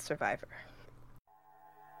one survivor.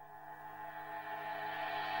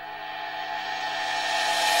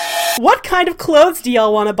 What kind of clothes do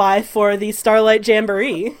y'all want to buy for the Starlight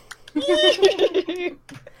Jamboree?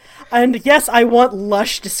 And yes, I want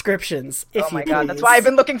lush descriptions, if you please. That's why I've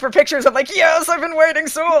been looking for pictures. I'm like, yes, I've been waiting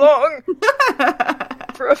so long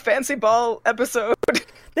for a fancy ball episode.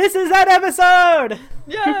 This is that episode!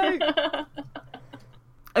 Yay!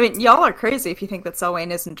 I mean, y'all are crazy if you think that Selwyn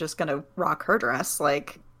isn't just gonna rock her dress.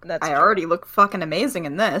 Like, That's I true. already look fucking amazing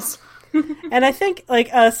in this. And I think,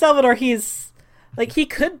 Salvador, he's, he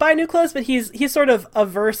could buy new clothes, but he's sort of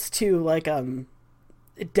averse to,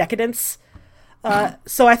 decadence.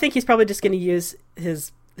 So I think he's probably just going to use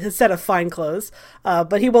his set of fine clothes,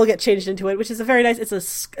 but he will get changed into it, which is a very nice.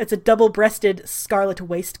 It's a double-breasted scarlet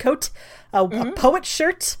waistcoat, a poet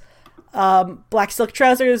shirt, black silk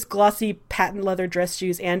trousers, glossy patent leather dress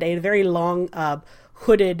shoes, and a very long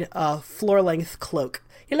hooded floor-length cloak.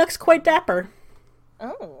 He looks quite dapper.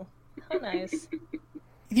 Oh, how nice.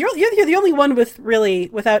 You're the only one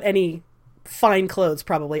without any fine clothes,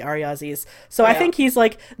 probably, Ariazis. So I think he's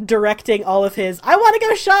directing all of his "I want to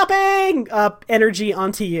go shopping" energy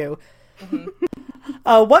onto you.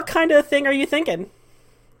 Mm-hmm. What kind of thing are you thinking?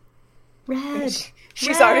 Red.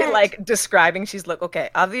 She's Red. already like describing. She's like, okay,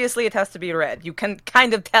 obviously it has to be red. You can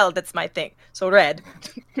kind of tell that's my thing. So red.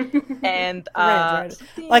 And Red.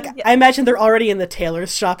 Like, yeah. I imagine they're already in the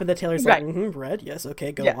tailor's shop, and the tailor's Right. like, red, yes,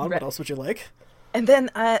 okay, go Yeah, on. red. What else would you like? And then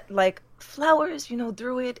like flowers,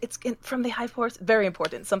 druid. It's from the high forest. Very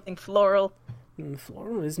important. Something floral.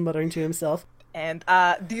 Floral is muttering to himself. And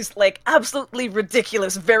these like absolutely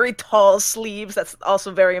ridiculous, very tall sleeves. That's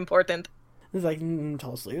also very important. He's like,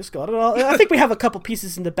 tall sleeves, got it all. I think we have a couple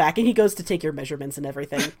pieces in the back, and he goes to take your measurements and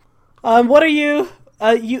everything. What are you?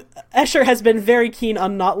 Escher has been very keen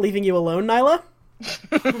on not leaving you alone, Nyla.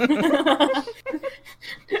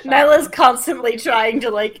 Nyla's constantly trying to,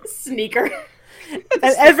 like, sneak her.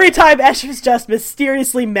 And every time Escher's just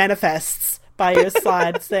mysteriously manifests by your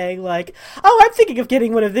side, saying like, "Oh, I'm thinking of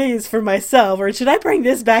getting one of these for myself, or should I bring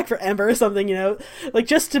this back for Ember or something?" Like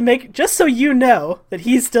just so you know that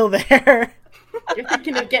he's still there. You're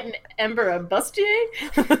thinking of getting Ember a bustier?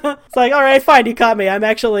 It's like, all right, fine, you caught me. I'm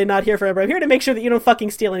actually not here for Ember. I'm here to make sure that you don't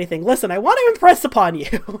fucking steal anything. Listen, I want to impress upon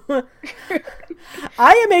you.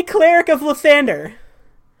 I am a cleric of Lathander.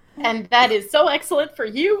 And that is so excellent for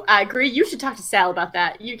you. I agree. You should talk to Sal about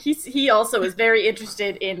that. He also is very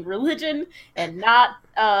interested in religion and not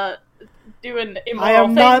doing immoral I am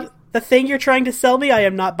things. not the thing you're trying to sell me. I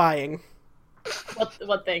am not buying.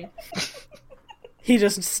 What thing? He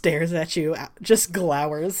just stares at you, just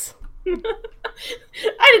glowers.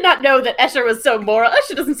 I did not know that Escher was so moral.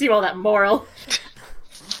 Escher doesn't seem all that moral.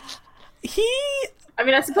 I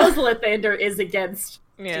mean, I suppose the Lathander is against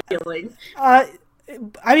stealing.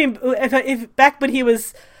 I mean, if back when he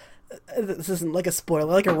was, this isn't like a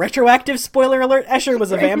spoiler, like a retroactive spoiler alert, Escher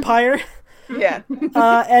was a vampire. Yeah.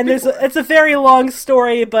 And it's a very long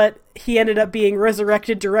story, but he ended up being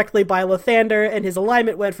resurrected directly by Lathander, and his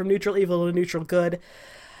alignment went from neutral evil to neutral good.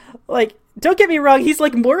 Like, don't get me wrong, he's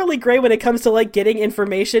like morally gray when it comes to like getting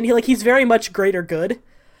information. He's very much greater good.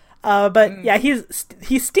 But yeah, he's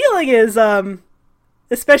stealing is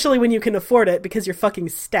especially when you can afford it because you're fucking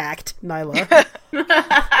stacked, Nyla.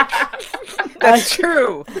 That's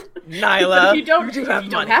true, Nyla. But if you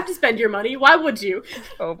don't have to spend your money. Why would you?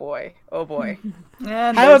 Oh boy. Oh boy.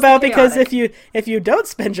 And How there's about the because chaotic. if you don't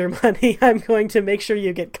spend your money, I'm going to make sure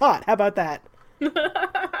you get caught. How about that?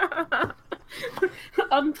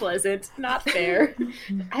 Unpleasant. Not fair.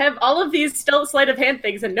 I have all of these still sleight of hand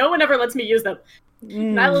things, and no one ever lets me use them.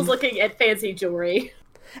 Nyla's looking at fancy jewelry.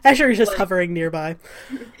 Escher is just hovering nearby.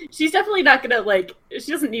 She's definitely not gonna, like,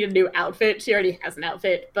 she doesn't need a new outfit. She already has an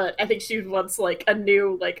outfit, but I think she wants, like, a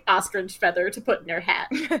new, like, ostrich feather to put in her hat.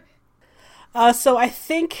 So I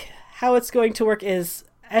think how it's going to work is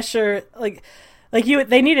Escher,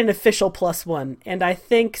 they need an official +1, and I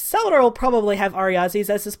think Salvador will probably have Ariazzi's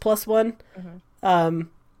as his +1.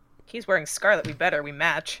 He's wearing scarlet. We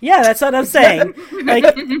match. Yeah, that's what I'm saying.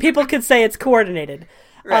 Like, people could say it's coordinated.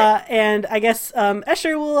 Right. And I guess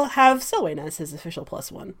Escher will have Selwyn as his official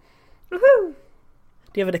 +1. Woohoo! Do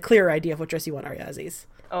you have a clearer idea of what dress you want Ariazzi's?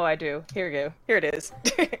 Oh, I do. Here we go. Here it is.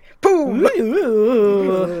 Boom!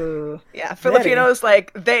 Ooh. Yeah, Filipinos,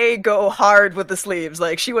 like, they go hard with the sleeves.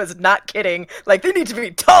 Like, she was not kidding. Like, they need to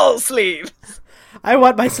be tall sleeves. I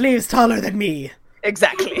want my sleeves taller than me.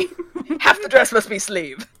 Exactly. Half the dress must be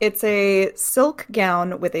sleeve. It's a silk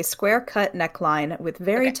gown with a square cut neckline with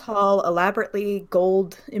very tall, elaborately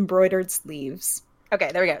gold embroidered sleeves.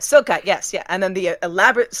 Okay, there we go. Silk cut, yes, yeah. And then the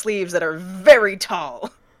elaborate sleeves that are very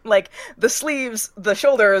tall. Like, the sleeves, the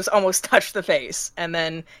shoulders almost touch the face. And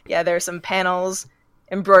then, yeah, there's some panels,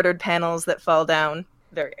 embroidered panels that fall down.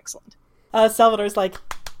 Very excellent. Salvador's like,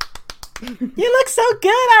 you look so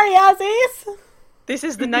good, Ariazzi's. This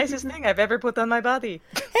is the nicest thing I've ever put on my body.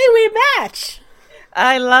 Hey, we match.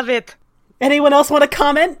 I love it. Anyone else want to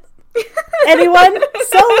comment? Anyone?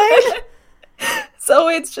 Selwyn? So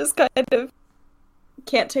it's just kind of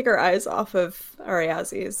can't take her eyes off of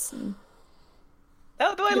Ariazzi's.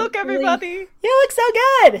 How do I look, Really? everybody? You look so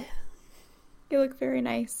good. You look very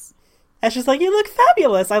nice. Ash is like, you look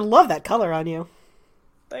fabulous. I love that color on you.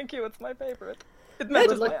 Thank you, it's my favorite. It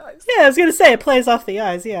matches look- my eyes. Yeah, I was going to say, it plays off the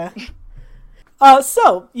eyes, yeah.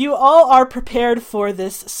 So, you all are prepared for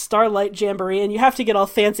this Starlight Jamboree, and you have to get all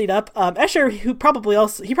fancied up. Escher, he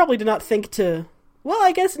probably did not think to, well,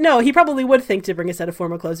 I guess, no, he probably would think to bring a set of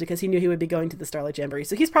formal clothes because he knew he would be going to the Starlight Jamboree,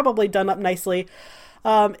 so he's probably done up nicely.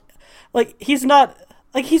 He's not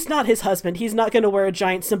his husband. He's not going to wear a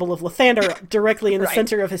giant symbol of Lathander directly in the Right.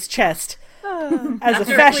 center of his chest as a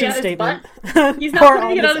Directly fashion on his statement. He's not Or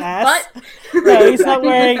putting it on his ass. butt. No, he's not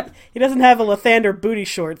wearing. He doesn't have a Lathander booty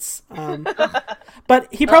shorts. But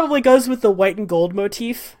he probably goes with the white and gold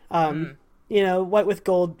motif. White with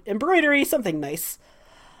gold embroidery, something nice.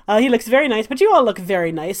 He looks very nice, but you all look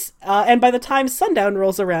very nice. And by the time sundown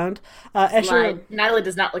rolls around, Escher... Nyla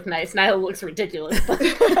does not look nice. Nyla looks ridiculous.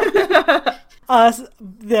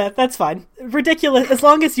 Yeah, that's fine. Ridiculous, as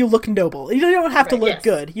long as you look noble. You don't have to look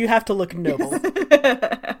good. You have to look noble.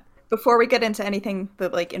 Before we get into anything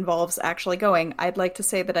that like involves actually going, I'd like to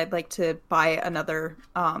say that I'd like to buy another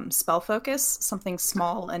spell focus, something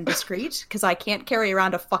small and discreet, because I can't carry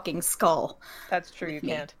around a fucking skull. That's true, you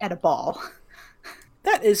can't. At a ball.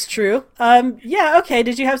 That is true. Yeah, okay,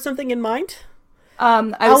 did you have something in mind?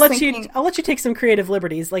 I'll let you take some creative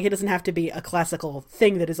liberties. Like, it doesn't have to be a classical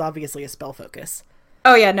thing that is obviously a spell focus.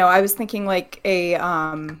 Oh yeah, no, I was thinking like a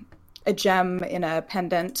gem in a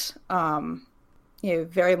pendant,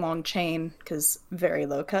 very long chain, because very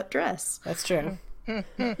low cut dress. That's true.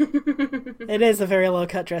 It is a very low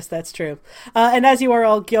cut dress. That's true. And as you are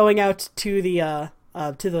all going out to the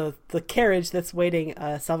carriage that's waiting,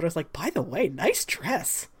 Salvador's like, by the way, nice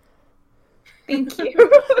dress. Thank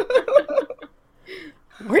you.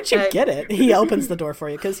 Where'd you get it? He opens the door for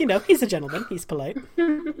you because he's a gentleman. He's polite.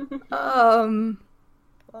 Funny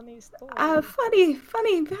story.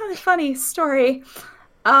 Funny story.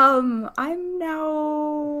 I'm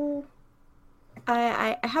now.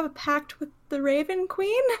 I have a pact with the Raven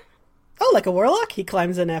Queen. Oh, like a warlock? He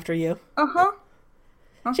climbs in after you. Uh-huh.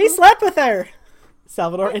 She slept with her.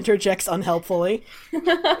 Salvador interjects unhelpfully.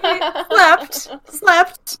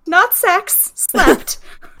 Slept, not sex. Slept.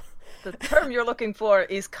 The term you're looking for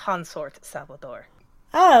is consort, Salvador.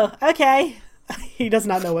 Oh, okay. He does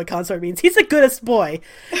not know what consort means. He's the goodest boy.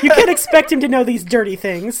 You can't expect him to know these dirty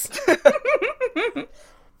things.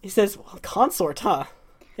 He says, well, consort, huh?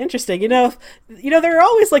 Interesting. There are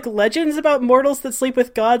always, like, legends about mortals that sleep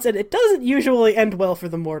with gods, and it doesn't usually end well for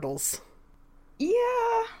the mortals.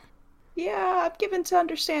 Yeah, I'm given to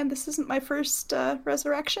understand this isn't my first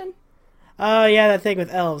resurrection. Oh, yeah, that thing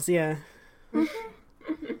with elves, yeah. Well,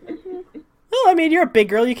 I mean, you're a big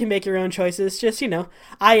girl. You can make your own choices. Just,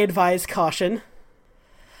 I advise caution.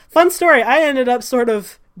 Fun story. I ended up sort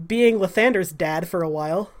of being Lathander's dad for a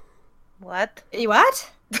while. What?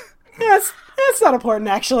 What? Yes, it's not important,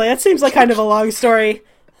 actually. It seems like kind of a long story.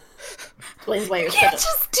 Explains why you're You can't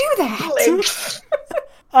just do that.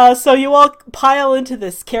 So you all pile into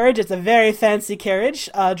this carriage. It's a very fancy carriage,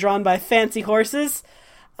 drawn by fancy horses.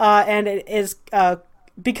 And it is...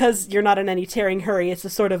 because you're not in any tearing hurry, it's a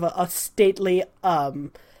sort of a stately,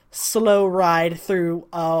 slow ride through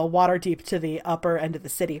Waterdeep to the upper end of the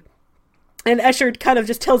city. And Escher kind of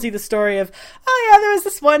just tells you the story of, oh yeah, there was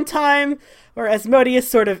this one time where Asmodeus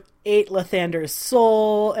sort of ate Lathander's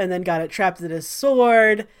soul, and then got it trapped in his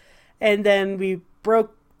sword, and then we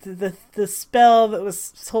broke the spell that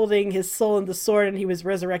was holding his soul in the sword, and he was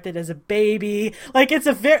resurrected as a baby. Like, it's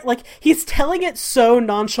he's telling it so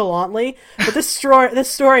nonchalantly, but this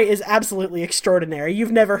story is absolutely extraordinary.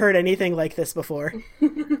 You've never heard anything like this before.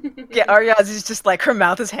 Yeah, Ariaz is just like, her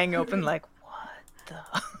mouth is hanging open like, what the...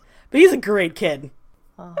 But he's a great kid.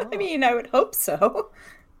 Uh-huh. I mean, I would hope so.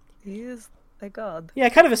 He is a god. Yeah,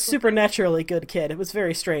 kind of a supernaturally good kid. It was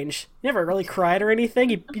very strange. He never really cried or anything.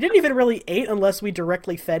 He didn't even really eat unless we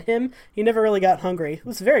directly fed him. He never really got hungry. It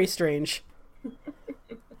was very strange.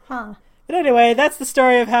 Huh. But anyway, that's the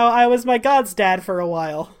story of how I was my god's dad for a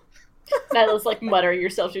while. Nyla's like muttering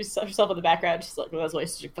herself in the background. She's like, well, that's why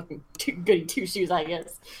she's fucking goody two shoes, I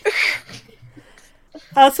guess.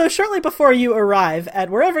 So shortly before you arrive at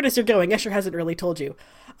wherever it is you're going, Escher hasn't really told you.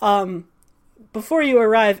 Before you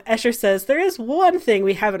arrive, Escher says, there is one thing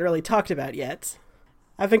we haven't really talked about yet.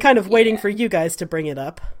 I've been kind of waiting for you guys to bring it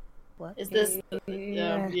up. What? Is this...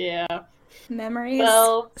 yeah. Memories?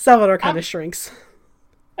 Well, Salvador kind of shrinks.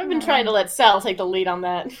 I've been trying to let Sal take the lead on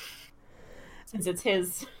that. Since it's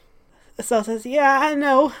his. Sal says, yeah, I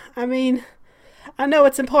know. I mean, I know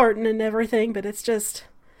it's important and everything, but it's just...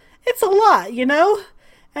 It's a lot,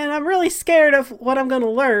 And I'm really scared of what I'm going to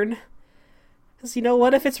learn. Because,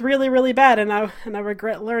 what if it's really, really bad and I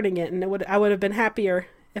regret learning it, and I would have been happier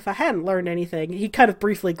if I hadn't learned anything. He kind of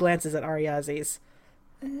briefly glances at Ariazes.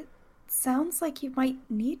 It sounds like you might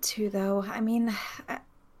need to, though. I mean,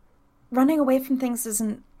 running away from things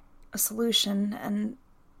isn't a solution, and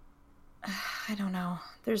I don't know.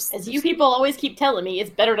 As you people always keep telling me,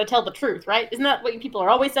 it's better to tell the truth, right? Isn't that what you people are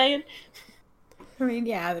always saying? I mean,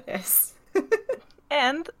 yeah, it is.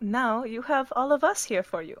 And now you have all of us here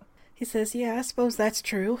for you. He says, yeah, I suppose that's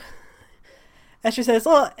true. Escher says,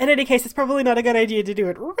 well, in any case, it's probably not a good idea to do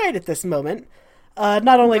it right at this moment.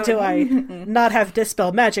 Not only do I not have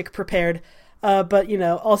Dispel Magic prepared, but,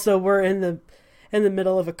 also we're in the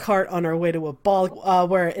middle of a cart on our way to a ball,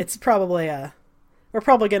 where it's probably, we're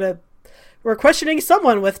probably gonna we're questioning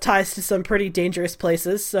someone with ties to some pretty dangerous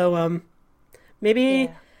places, so maybe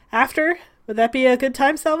after, would that be a good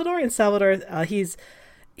time, Salvador? And Salvador,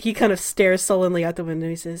 he kind of stares sullenly out the window.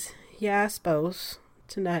 He says, "Yeah, I suppose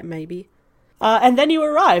tonight maybe." And then you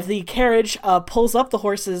arrive. The carriage pulls up. The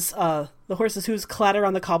horses' hooves clatter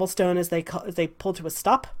on the cobblestone as they pull to a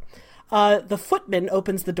stop. The footman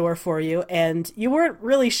opens the door for you, and you weren't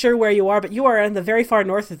really sure where you are, but you are in the very far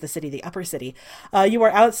north of the city, the upper city. You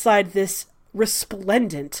are outside this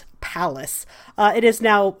resplendent palace. It is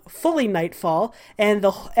now fully nightfall, and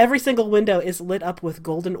every single window is lit up with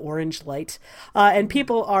golden orange light. And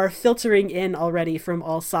people are filtering in already from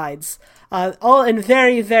all sides, all in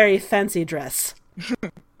very, very fancy dress.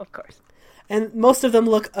 Of course. And most of them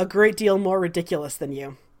look a great deal more ridiculous than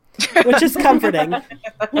you, which is comforting.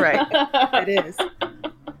 Right. It is.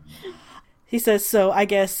 He says, "So I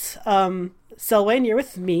guess, Selwyn, you're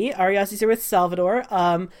with me. Arias, you're with Salvador.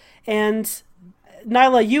 And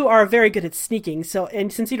Nyla, you are very good at sneaking.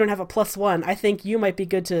 And since you don't have a +1, I think you might be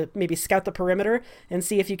good to maybe scout the perimeter and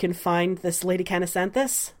see if you can find this Lady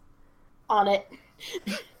Canasanthus." On it.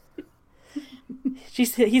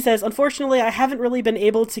 He says, "Unfortunately, I haven't really been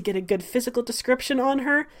able to get a good physical description on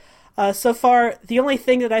her. So far, the only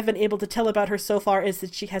thing that I've been able to tell about her so far is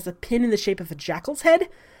that she has a pin in the shape of a jackal's head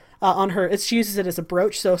on her. She uses it as a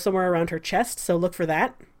brooch, so somewhere around her chest, so look for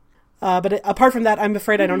that. But apart from that, I'm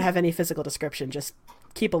afraid I don't have any physical description. Just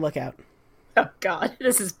keep a lookout." Oh god,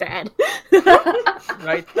 this is bad.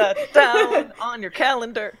 Write that down on your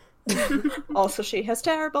calendar. Also, she has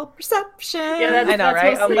terrible perception. Yeah, I know,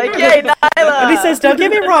 right? I'm mostly- like, yay, Nyla! And he says, "Don't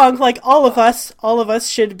get me wrong, like all of us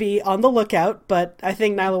should be on the lookout, but I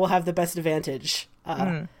think Nyla will have the best advantage,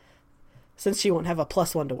 since she won't have a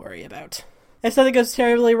 +1 to worry about." If something goes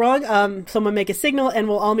terribly wrong, someone make a signal and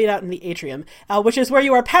we'll all meet out in the atrium, which is where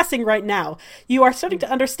you are passing right now. You are starting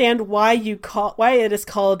to understand why it is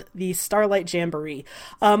called the Starlight Jamboree.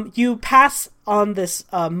 You pass on this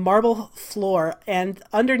marble floor, and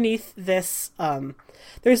underneath this,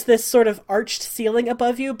 there's this sort of arched ceiling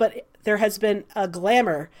above you, but there has been a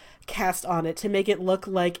glamour cast on it to make it look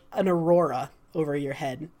like an aurora over your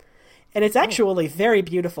head. And it's actually very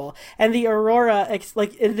beautiful. And the aurora,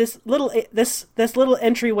 like in this little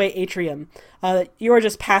entryway atrium, you are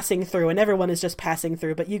just passing through, and everyone is just passing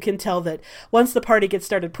through. But you can tell that once the party gets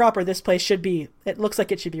started proper, this place it looks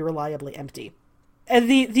like it should be reliably empty. And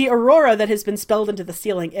the aurora that has been spelled into the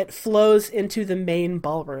ceiling, it flows into the main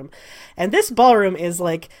ballroom. And this ballroom is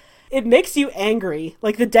like, it makes you angry.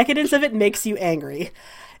 Like, the decadence of it makes you angry.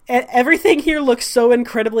 Everything here looks so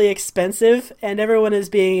incredibly expensive, and everyone is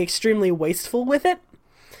being extremely wasteful with it.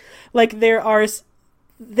 Like,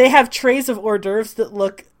 they have trays of hors d'oeuvres that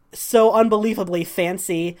look so unbelievably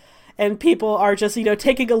fancy, and people are just,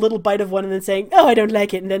 taking a little bite of one and then saying, "Oh, I don't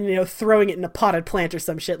like it," and then, throwing it in a potted plant or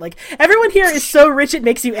some shit. Like, everyone here is so rich it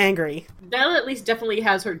makes you angry. Nyla at least definitely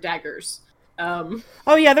has her daggers.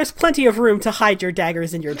 Oh yeah, there's plenty of room to hide your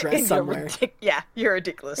daggers in your dress somewhere. Yeah, you're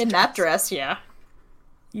ridiculous. In that dress, yeah.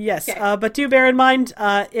 Yes, Okay. but do bear in mind,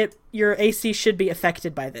 your AC should be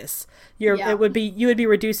affected by this. You would be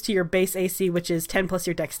reduced to your base AC, which is 10 plus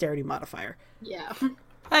your dexterity modifier. Yeah.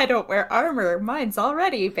 I don't wear armor. Mine's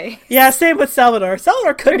already base. Yeah, same with Salvador.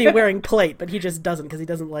 Salvador could be wearing plate, but he just doesn't because he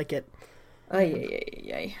doesn't like it.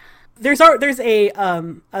 Ay. There's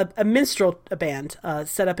a minstrel band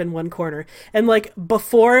set up in one corner, and like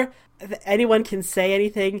before anyone can say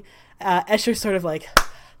anything, Escher's sort of like,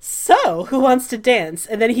 "So, who wants to dance?"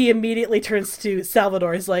 And then he immediately turns to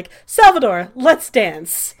Salvador. He's like, "Salvador, let's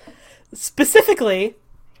dance." Specifically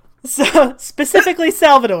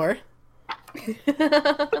Salvador.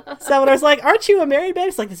 Salvador's like, "Aren't you a married man?"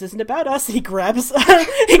 He's like, "This isn't about us." He grabs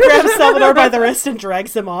Salvador by the wrist and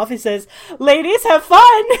drags him off. He says, "Ladies, have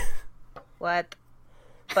fun." What?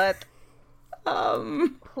 But,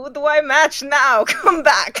 who do I match now? Come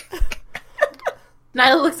back.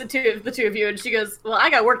 Nyla looks at the two of you and she goes, "Well, I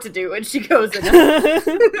got work to do," and she goes and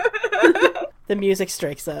The music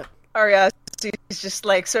strikes up. Arias just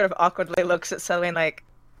like sort of awkwardly looks at Selwyn like,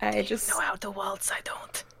 I just "Know how to waltz, I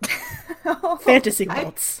don't." Fantasy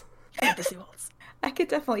waltz. Fantasy waltz. I could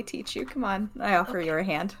definitely teach you. Come on, I offer you a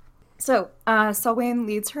hand. So, Selwyn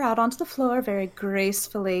leads her out onto the floor very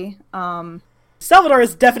gracefully. Salvador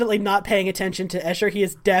is definitely not paying attention to Escher. He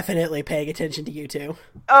is definitely paying attention to you two.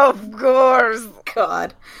 Of course.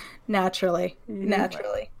 God, naturally.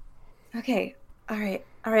 Okay, all right.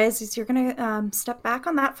 So you're gonna step back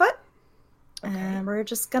on that foot, and we're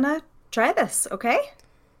just gonna try this, okay?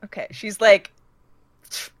 Okay, she's like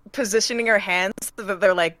positioning her hands so that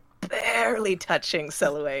they're like barely touching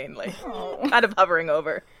Selwyn, like kind of hovering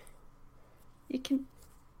over. You can.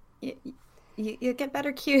 You get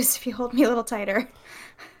better cues if you hold me a little tighter.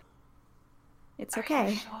 It's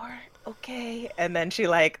okay. Sure. Okay. And then she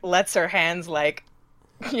like lets her hands like,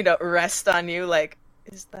 rest on you. Like,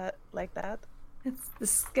 is that like that? This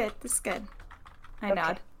is good. This is good. I Okay.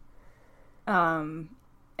 nod.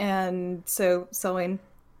 And so Selwyn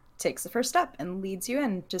takes the first step and leads you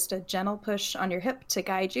in. Just a gentle push on your hip to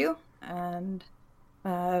guide you. And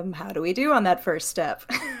how do we do on that first step?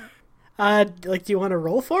 Do you want to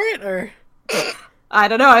roll for it, or? I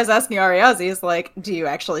don't know. I was asking Ariazi, is like, do you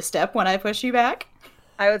actually step when I push you back?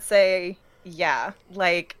 I would say, yeah.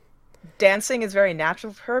 Like, dancing is very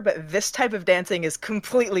natural for her, but this type of dancing is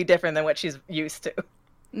completely different than what she's used to.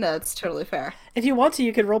 No, it's totally fair. If you want to,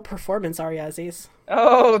 you could roll performance, Ariazis.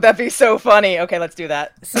 Oh, that'd be so funny. Okay, let's do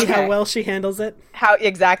that. See how Okay. well she handles it. How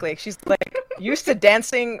exactly? She's like used to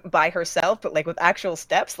dancing by herself, but like with actual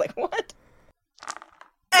steps. Like what?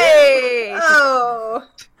 Hey! Oh,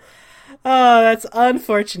 Oh, that's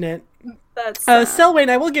unfortunate. that's Selwyn,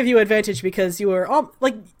 I will give you advantage because you were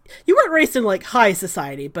you weren't raised in like high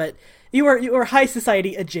society, but you were high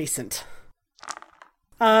society adjacent.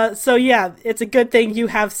 So yeah, it's a good thing you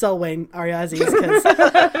have Selwyn, Ariazis, because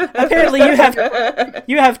apparently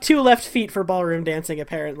you have 2 left feet for ballroom dancing.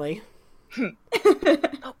 Apparently,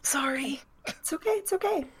 Oh, sorry. It's okay. It's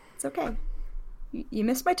okay. It's okay. You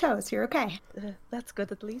missed my toes. You're okay. That's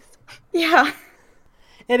good at least. Yeah.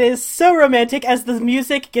 it is so romantic as the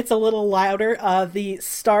music gets a little louder. The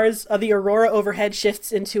stars of the aurora overhead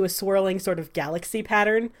shifts into a swirling sort of galaxy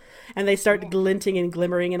pattern, and they start glinting and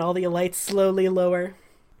glimmering, and all the lights slowly lower.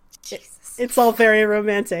 Jesus. It's all very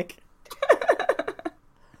romantic.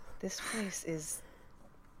 This place is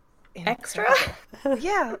Extra? incredible.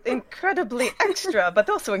 Yeah, incredibly extra, but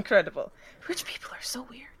also incredible. Rich people are so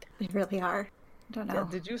weird. They really are. I don't know.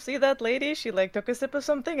 Did you see that lady? She like took a sip of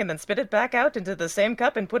something and then spit it back out into the same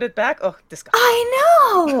cup and put it back. Oh, disgusting.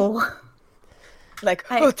 I know. Like,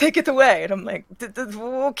 oh, take it away. And I'm like,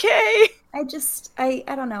 okay. I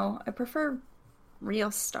don't know. I prefer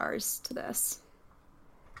real stars to this.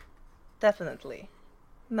 Definitely.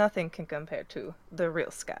 Nothing can compare to the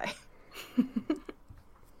real sky. I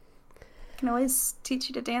can always teach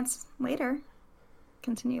you to dance later.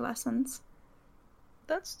 Continue lessons.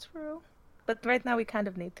 That's true. But right now we kind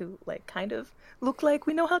of need to, like, kind of look like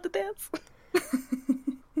we know how to dance.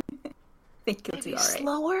 Think you'll do Maybe all right.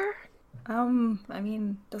 slower? I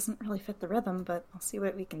mean, doesn't really fit the rhythm, but I'll see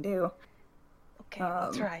what we can do. Okay,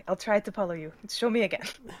 I'll try to follow you. Show me again.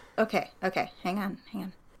 Okay. Hang on.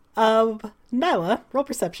 Nyla, roll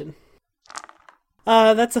perception.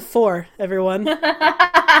 That's a 4, everyone.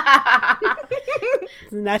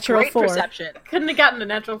 Natural Great 4. perception. Couldn't have gotten a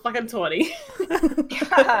natural fucking 20.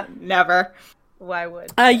 Never. Why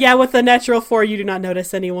would? Yeah, with a natural 4, you do not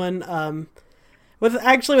notice anyone. With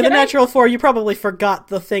a natural 4, you probably forgot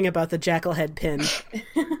the thing about the jackal head pin.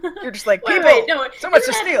 You're just like, Wait, people, no, so much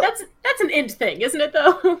to isn't steal. That's an int thing, isn't it,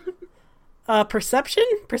 though? Perception?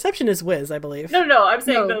 Perception is whiz, I believe. No, I'm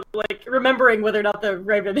saying No. like remembering whether or not the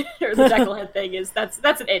raven or the jackal head thing is that's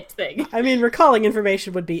an int thing. I mean, recalling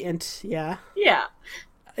information would be int. Yeah. Yeah.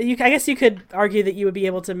 I guess you could argue that you would be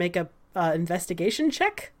able to make a investigation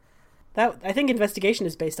check. I think investigation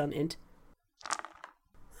is based on int.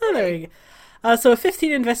 Oh, there you go. So a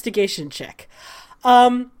 15 investigation check.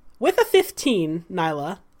 With a 15,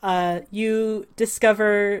 Nyla, you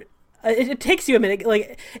discover. It takes you a minute.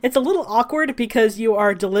 Like, it's a little awkward because you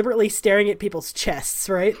are deliberately staring at people's chests,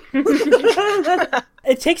 right?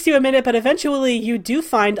 It takes you a minute, but eventually you do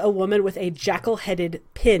find a woman with a jackal-headed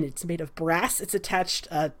pin. It's made of brass. It's attached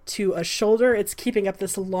to a shoulder. It's keeping up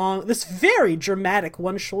this very dramatic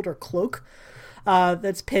one-shoulder cloak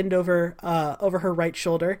that's pinned over her right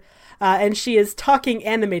shoulder, and she is talking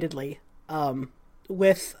animatedly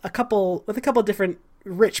with a couple different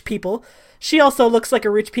rich people. She also looks like a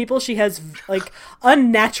rich people. She has like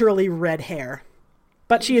unnaturally red hair,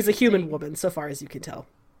 but she is a human woman so far as you can tell.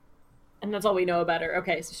 And that's all we know about her.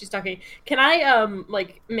 Okay, so she's talking. Can I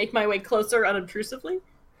like make my way closer unobtrusively?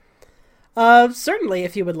 Certainly,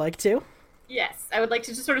 if you would like to. Yes, I would like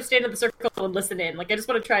to just sort of stand in the circle and listen in. Like, I just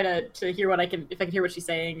want to try to hear if I can hear what she's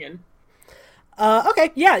saying. And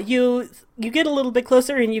Okay, yeah, you get a little bit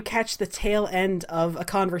closer and you catch the tail end of a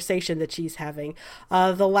conversation that she's having.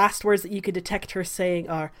 The last words that you could detect her saying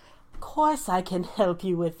are, "Of course I can help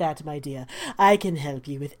you with that, my dear. I can help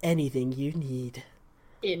you with anything you need."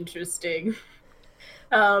 interesting.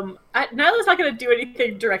 Nyla's not going to do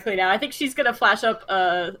anything directly now. I think she's going to flash up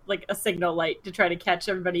like a signal light to try to catch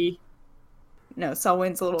everybody. No,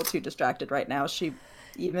 Selwyn's a little too distracted right now.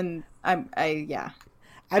 Yeah.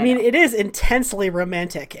 I mean, it is intensely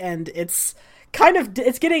romantic, and it's kind of,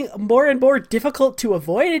 it's getting more and more difficult to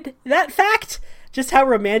avoid that fact. Just how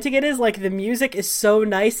romantic it is. Like, the music is so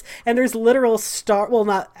nice, and there's literal well,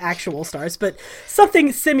 not actual stars, but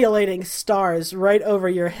something simulating stars right over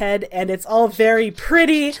your head, and it's all very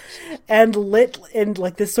pretty and lit in,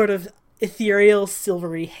 like, this sort of ethereal,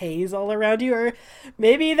 silvery haze all around you. Or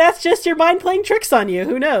maybe that's just your mind playing tricks on you.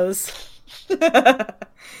 Who knows? But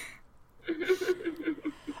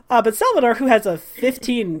Salvador, who has a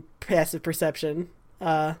 15 passive perception,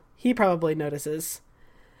 he probably notices.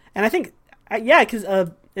 And I think... yeah, because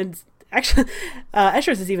and actually,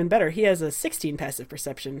 Escher's is even better. He has a 16 passive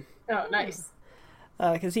perception. Oh, nice.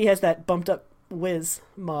 Because he has that bumped up whiz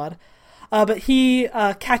mod. But he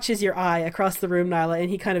catches your eye across the room, Nyla, and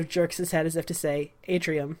he kind of jerks his head as if to say,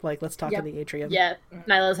 "Atrium, like, let's talk in the atrium." Yeah,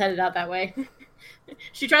 Nyla's headed out that way.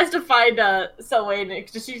 She tries to find Selwyn.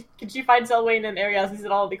 Can she find Selwyn and Ariazis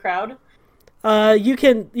at all in the crowd?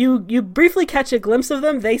 You briefly catch a glimpse of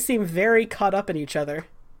them. They seem very caught up in each other.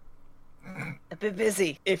 A bit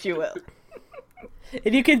busy, if you will.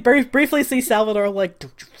 And you can briefly see Salvador like,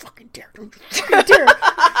 "Don't you fucking dare, don't you fucking dare."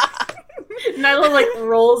 Nyla, like,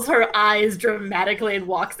 rolls her eyes dramatically and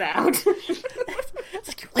walks out. It's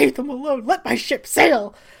like, "Leave them alone, let my ship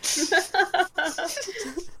sail."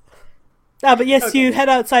 But yes, okay. You head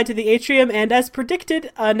outside to the atrium, and as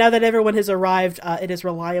predicted, now that everyone has arrived, it is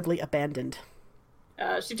reliably abandoned.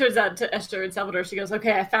 She turns out to Esther and Salvador. She goes,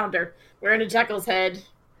 "Okay, I found her. Wearing a jackal's head.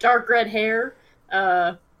 Dark red hair,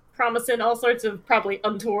 promising all sorts of probably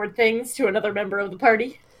untoward things to another member of the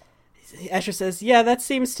party." Escher says, "Yeah, that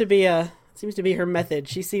seems to be her method.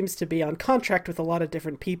 She seems to be on contract with a lot of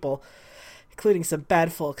different people, including some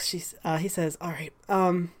bad folks." He says, "All right,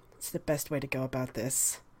 what's the best way to go about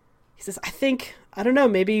this?" He says, I don't know,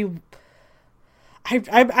 maybe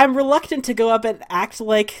I'm reluctant to go up and act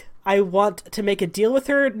like I want to make a deal with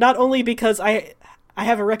her, not only because I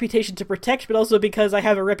have a reputation to protect, but also because I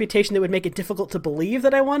have a reputation that would make it difficult to believe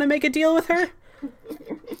that I want to make a deal with her."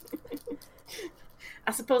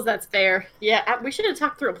 I suppose that's fair. Yeah, we should have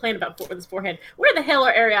talked through a plan about this beforehand. Where the hell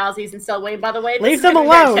are Ariazis and Selwyn, by the way? Leave them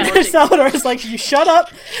alone. Salvador's like, "You shut up.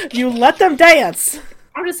 You let them dance."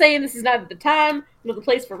 I'm just saying, this is neither the time nor the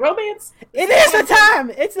place for romance. It is the time!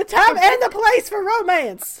 It's the time and the place for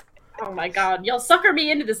romance! Oh my god, y'all sucker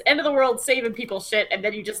me into this end of the world saving people shit, and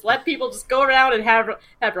then you just let people just go around and have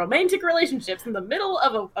romantic relationships in the middle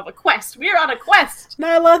of a quest. We're on a quest!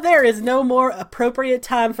 Nyla, there is no more appropriate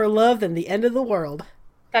time for love than the end of the world.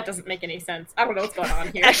 That doesn't make any sense. I don't know what's going on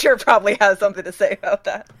here. Escher probably has something to say about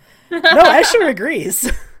that. No, Escher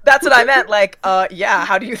agrees. That's what I meant, like, yeah,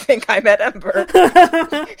 how do you think I met Ember?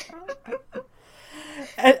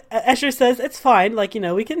 Escher says, "It's fine, like,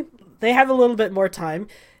 they have a little bit more time."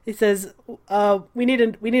 He says, we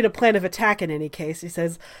need a plan of attack in any case." He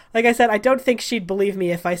says, "Like I said, I don't think she'd believe me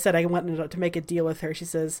if I said I wanted to make a deal with her." She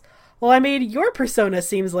says, "Well, I mean, your persona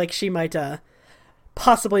seems like she might,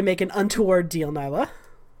 possibly make an untoward deal, Nyla."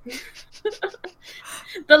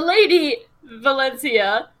 The Lady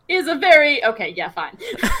Valencia is a very... Okay, yeah, fine.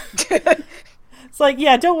 It's like,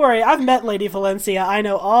 yeah, don't worry, I've met Lady Valencia. I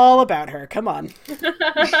know all about her. Come on.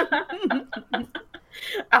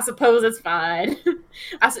 I suppose it's fine.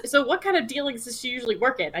 So what kind of dealings does she usually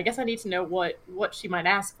work in? I guess I need to know what she might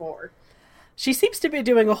ask for. She seems to be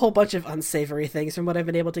doing a whole bunch of unsavory things from what I've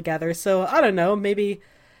been able to gather, so I don't know, maybe...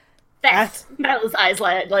 Madeline's eyes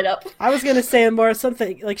light up. I was going to say more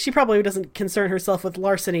something, like, she probably doesn't concern herself with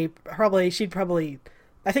larceny.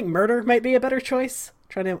 I think murder might be a better choice.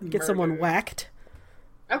 Trying to get someone whacked.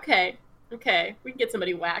 Okay, we can get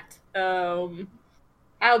somebody whacked. How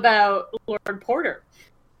about Lord Porter?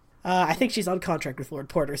 I think she's on contract with Lord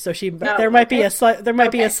Porter, so there might be a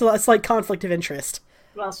slight conflict of interest.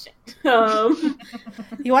 Well, shit. Why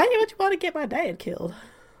would you want to get my dad killed?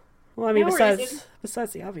 Well, I mean,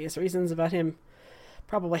 besides the obvious reasons about him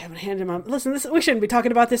probably having to hand him on. Listen, we shouldn't be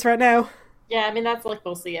talking about this right now. Yeah, I mean that's like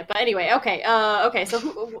mostly it. But anyway, okay. So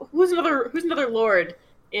who's another lord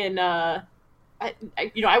in? I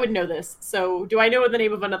would know this. So do I know the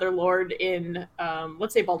name of another lord in?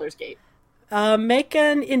 Let's say Baldur's Gate. Make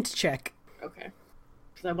an int check. Okay,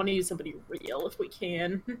 because I want to use somebody real if we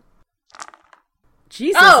can.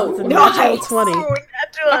 Jesus, it's a natural 20.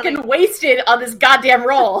 Fucking wasted on this goddamn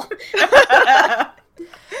roll.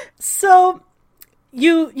 So,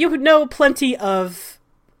 you know plenty of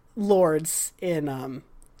lords in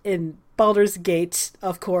Baldur's Gate,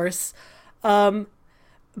 of course.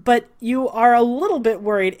 But you are a little bit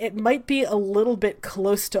worried it might be a little bit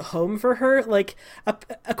close to home for her. Like,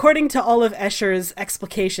 according to all of Escher's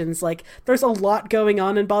explications, like, there's a lot going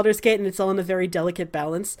on in Baldur's Gate, and it's all in a very delicate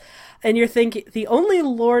balance. And you're thinking, the only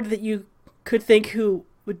lord that you could think who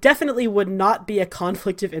definitely would not be a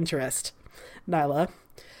conflict of interest, Nyla,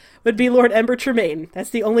 would be Lord Ember Tremaine. That's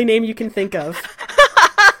the only name you can think of.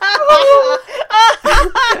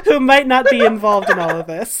 Who might not be involved in all of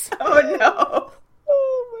this. Oh no.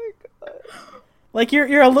 Oh my god. Like,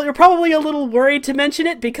 you're probably a little worried to mention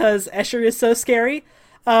it because Escher is so scary,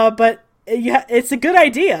 but it's a good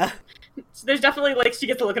idea. There's definitely, like, she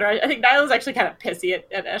gets to look at her. I think Nyla's actually kind of pissy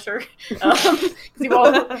at Escher.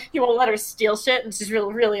 Because he won't let her steal shit, and she's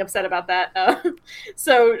really, really upset about that.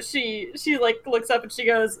 So she like, looks up and she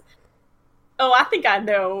goes, "Oh, I think I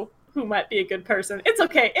know who might be a good person. It's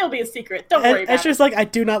okay. It'll be a secret. Don't worry about it." Escher's like, "I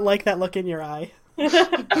do not like that look in your eye."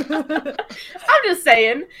 I'm just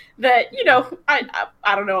saying that,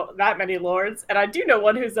 I don't know that many lords, and I do know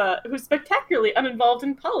one who's spectacularally uninvolved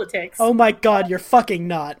in politics. Oh my god, you're fucking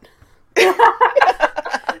not.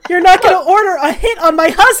 You're not gonna order a hit on my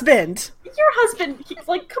husband! Your husband,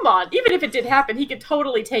 like, come on. Even if it did happen, he could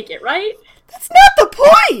totally take it, right? That's not the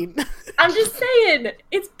point! I'm just saying,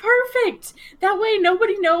 it's perfect. That way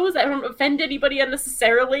nobody knows. I don't offend anybody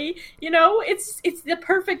unnecessarily. It's the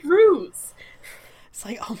perfect ruse. It's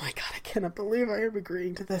like, oh my god, I cannot believe I am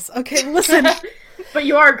agreeing to this. Okay, listen. But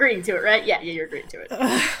you are agreeing to it, right? Yeah, you're agreeing to it.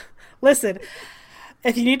 Listen,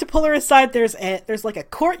 if you need to pull her aside, there's like a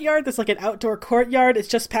courtyard. There's like an outdoor courtyard. It's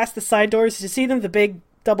just past the side doors. Did you see them? The big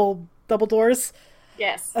double doors?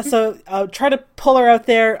 Yes. So try to pull her out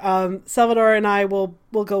there. Salvador and I will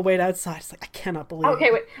go wait outside. It's like, I cannot believe it.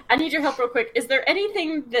 Okay, wait. I need your help real quick. Is there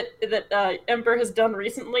anything that Ember has done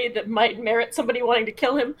recently that might merit somebody wanting to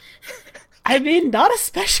kill him? I mean, not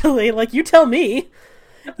especially. Like, you tell me.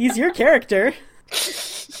 He's your character.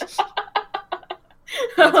 That's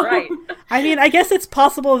right. I mean, I guess it's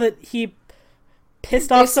possible that he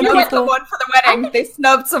pissed off some They snubbed people. someone for the wedding. They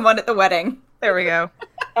snubbed someone at the wedding. There we go.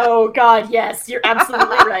 Oh god, yes. You're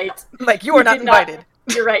absolutely right. Like, you are not invited.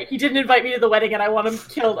 You're right. He didn't invite me to the wedding and I want him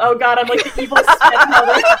killed. Oh god, I'm like the evil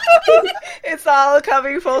stepmother. It's all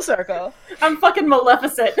coming full circle. I'm fucking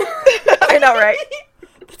Maleficent. I know, right?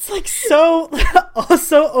 It's like so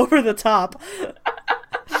over the top.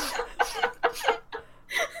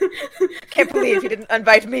 Can't believe you didn't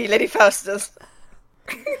invite me, Lady Faustus.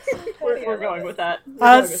 We're going with that.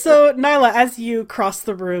 So, Nyla, as you cross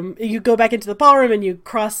the room, you go back into the ballroom and you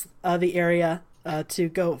cross the area to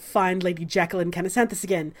go find Lady Jacqueline Canasanthus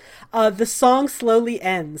again. The song slowly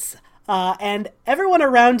ends, and everyone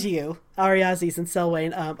around you, Ariazis and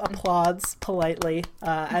Selwyn, applauds politely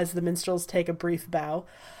as the minstrels take a brief bow.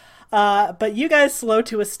 But you guys slow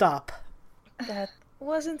to a stop. That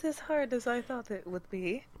wasn't as hard as I thought it would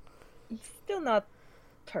be. Still not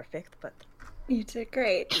perfect, but You did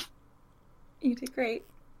great. You did great.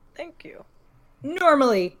 thank you.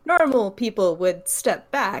 Normally, normal people would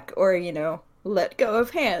step back or, let go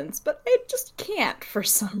of hands, but I just can't for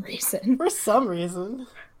some reason. For some reason.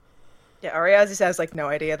 Yeah, Ariazi has, like, no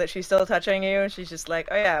idea that she's still touching you. She's just like,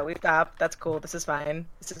 oh yeah, we stopped. That's cool. This is fine.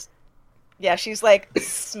 Yeah, she's, like,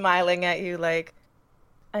 smiling at you like,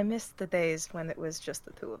 I missed the days when it was just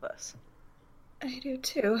the two of us. I do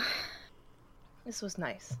too. This was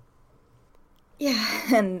nice. Yeah,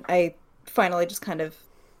 and I finally just kind of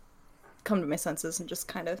come to my senses and just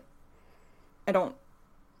kind of... I don't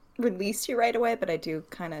release you right away, but I do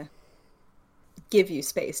kind of give you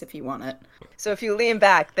space if you want it. So if you lean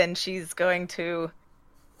back, then she's going to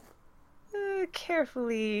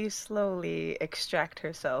carefully, slowly extract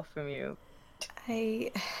herself from you.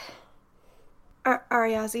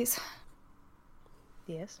 Ariazis,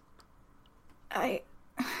 Yes?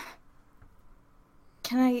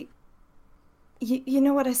 You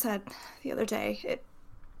know what I said the other day?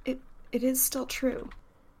 It is still true.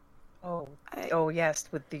 Oh yes,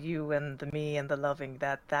 with the you and the me and the loving,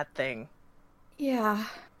 that thing. Yeah.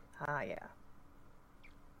 Ah, yeah.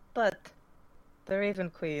 But the Raven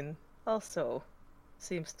Queen also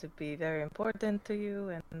seems to be very important to you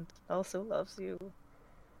and also loves you.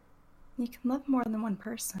 You can love more than one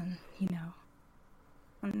person,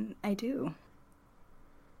 And I do.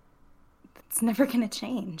 It's never gonna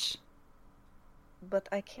change. But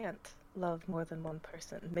I can't love more than one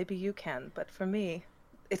person. Maybe you can, but for me,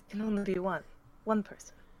 it can only be one. One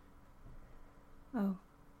person. Oh.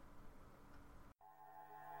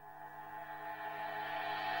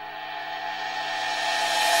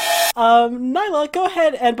 Nyla, go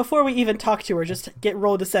ahead, and before we even talk to her, just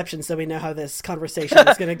roll deception so we know how this conversation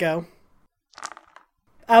is going to go.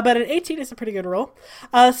 But an 18 is a pretty good roll.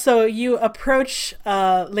 So you approach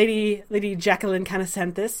Lady Jacqueline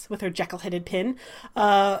Canasanthus with her jackal-headed pin,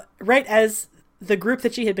 right as the group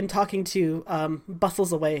that she had been talking to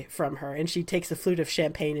bustles away from her, and she takes a flute of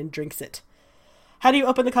champagne and drinks it. How do you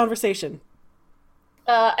open the conversation?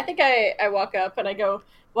 I think I walk up and I go,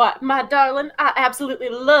 "What, my darling? I absolutely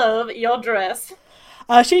love your dress."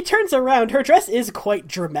 She turns around. Her dress is quite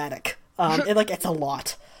dramatic. It's a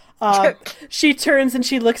lot. She turns and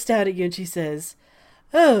she looks down at you and she says,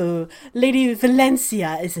 "Oh, Lady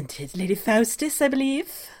Valencia, isn't it? Lady Faustus, I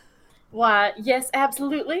believe." "Why, yes,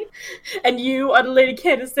 absolutely. And you are the Lady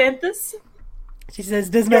Canisanthus? She says,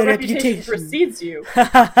 "Does my Your reputation precedes you."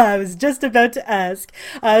 I was just about to ask.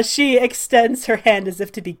 She extends her hand as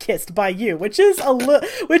if to be kissed by you, which is a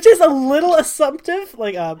little assumptive.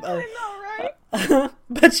 I know, right?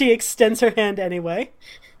 But she extends her hand anyway.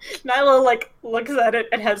 Nyla, looks at it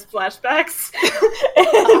and has flashbacks.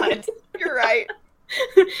 God, you're right.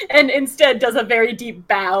 And instead does a very deep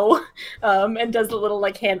bow, and does the little,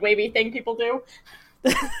 hand wavy thing people do.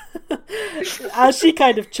 She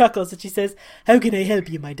kind of chuckles and she says, "How can I help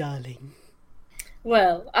you, my darling?"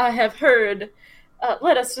 "Well, I have heard,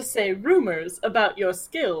 let us just say, rumors about your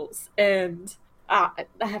skills, and I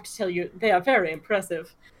have to tell you, they are very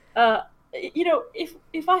impressive.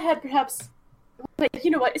 If I had perhaps... Wait, you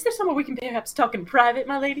know what? Is there somewhere we can perhaps talk in private,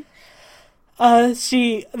 my lady?" There's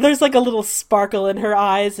a little sparkle in her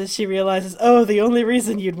eyes as she realizes, oh, the only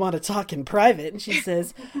reason you'd want to talk in private. And she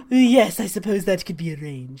says, "Yes, I suppose that could be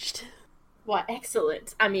arranged." "Why,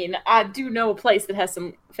 excellent. I mean, I do know a place that has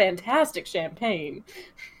some fantastic champagne."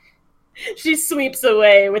 She sweeps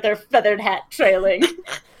away with her feathered hat trailing.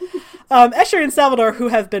 Escher and Salvador, who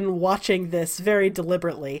have been watching this very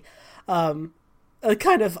deliberately, kind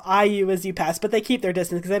of eye you as you pass, but they keep their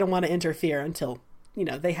distance because they don't want to interfere until...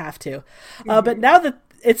 they have to. But now that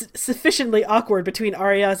it's sufficiently awkward between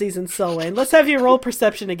Ariazis and Selwyn, let's have you roll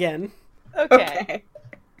perception again. Okay.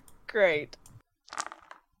 Great.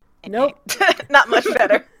 Nope. Not much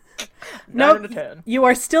better. Nope. 9 out of 10. You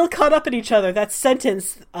are still caught up in each other. That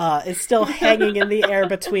sentence is still hanging in the air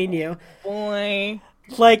between you. Boy.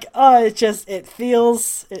 It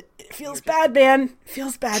feels bad, man. It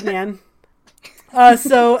feels bad, man.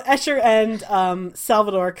 So Escher and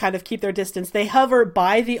Salvador kind of keep their distance. They hover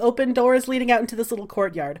by the open doors leading out into this little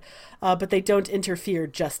courtyard, but they don't interfere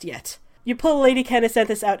just yet. You pull Lady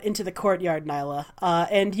Canisanthus out into the courtyard, Nyla,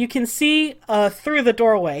 and you can see through the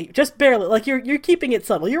doorway, just barely, you're keeping it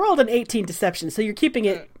subtle. You rolled an 18 deception, so you're keeping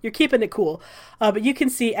it cool. But you can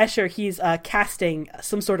see Escher, he's casting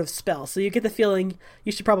some sort of spell, so you get the feeling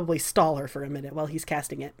you should probably stall her for a minute while he's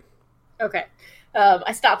casting it. Okay.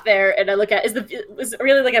 I stop there and I look at, is it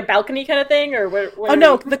really like a balcony kind of thing, or where Oh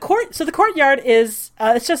no, the courtyard is,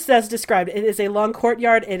 it's just as described. It is a long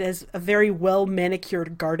courtyard. It is a very well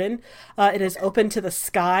manicured garden. It is open to the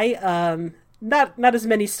sky. Not as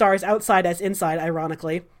many stars outside as inside,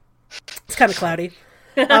 ironically. It's kind of cloudy.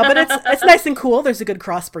 But it's nice and cool. There's a good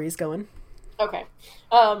cross breeze going. Okay.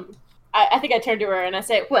 I think I turn to her and I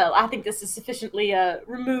say, "Well, I think this is sufficiently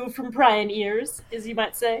removed from prying ears, as you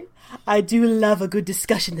might say." I do love a good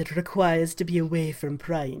discussion that requires to be away from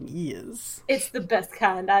prying ears. It's the best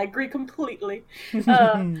kind. I agree completely.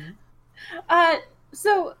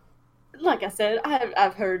 So, like I said,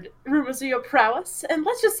 I've heard rumors of your prowess, and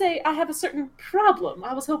let's just say I have a certain problem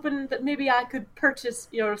I was hoping that maybe I could purchase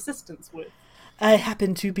your assistance with. I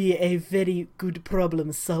happen to be a very good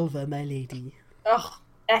problem solver, my lady. Oh,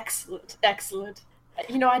 excellent, excellent.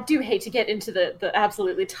 I do hate to get into the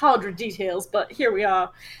absolutely tawdry details, but here we are.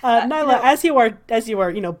 Nyla, as you are,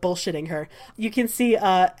 bullshitting her, you can see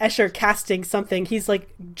Escher casting something. He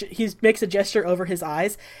makes a gesture over his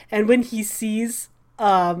eyes, and when he sees,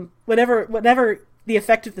 whenever the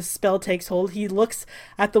effect of the spell takes hold, he looks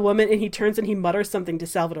at the woman and he turns and he mutters something to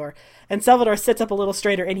Salvador. And Salvador sits up a little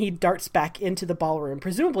straighter and he darts back into the ballroom,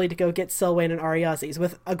 presumably to go get Selwyn and Ariazis,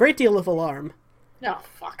 with a great deal of alarm. Oh,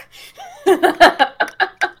 fuck.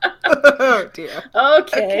 Oh, dear.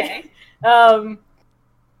 Okay.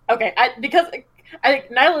 Okay. I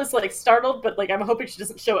think Nyla's startled, but I'm hoping she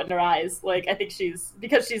doesn't show it in her eyes. I think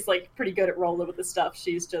because she's pretty good at rolling with this stuff.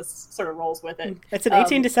 She's just sort of rolls with it. It's an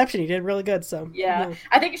 18 deception. You did really good. So yeah.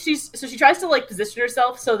 I think she tries to position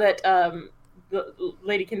herself so that the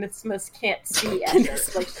Lady Canismus can't see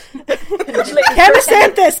Escher.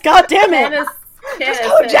 Canisanthus, God damn it! Just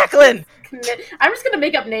call her Jacqueline. I'm just gonna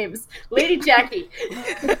make up names. Lady Jackie.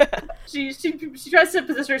 She tries to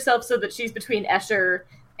position herself so that she's between Escher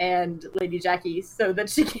and Lady Jackie, so that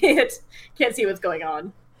she can't see what's going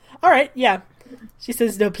on. All right, yeah. She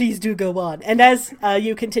says, "No, please do go on." And as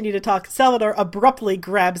you continue to talk, Salvador abruptly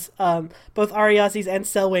grabs both Ariazis and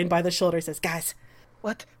Selwyn by the shoulder and says, "Guys,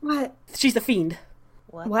 What? She's a fiend.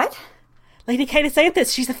 What? Lady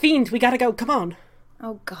Canisanthus, she's a fiend. We gotta go. Come on."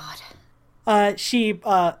 Oh, God. She,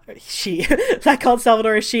 I called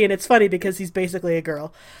Salvador a she, and it's funny because he's basically a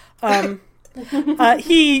girl.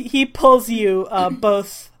 He pulls you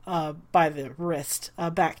both by the wrist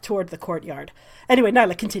back toward the courtyard. Anyway,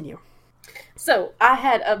 Nyla, continue. So, I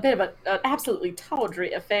had a bit of an absolutely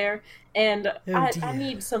tawdry affair, and I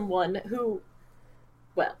need someone who,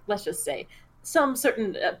 well, let's just say, some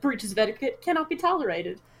certain breaches of etiquette cannot be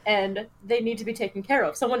tolerated, and they need to be taken care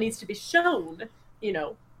of. Someone needs to be shown,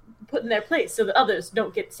 put in their place so that others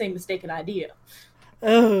don't get the same mistaken idea.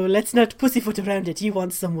 Oh, let's not pussyfoot around it. You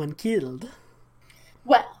want someone killed.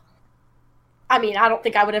 Well, I mean, I don't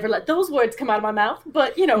think I would ever let those words come out of my mouth,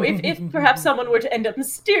 but, if perhaps someone were to end up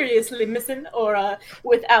mysteriously missing or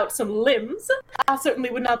without some limbs, I certainly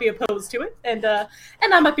would not be opposed to it, and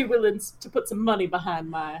I might be willing to put some money behind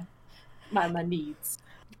my needs.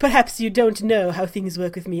 Perhaps you don't know how things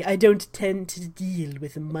work with me. I don't tend to deal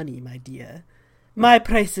with money, my dear. My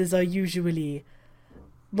prices are usually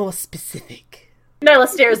more specific. Nyla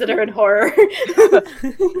stares at her in horror.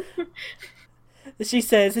 She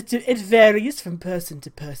says, it varies from person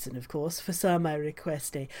to person, of course. For some, I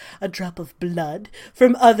request a drop of blood.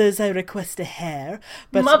 From others, I request a hair.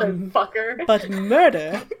 But, Motherfucker. But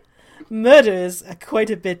murder is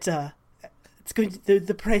quite a bit,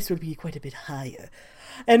 the price would be quite a bit higher.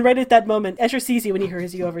 And right at that moment, Escher sees you when he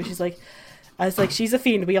hears you over. She's like, she's a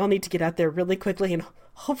fiend. We all need to get out there really quickly and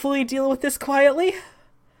hopefully deal with this quietly.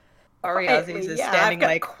 Ariazis is standing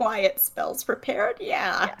I've got quiet spells prepared.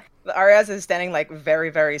 Yeah. Ariaz is standing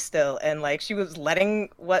very, very still, and she was letting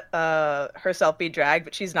herself be dragged,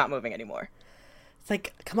 but she's not moving anymore. It's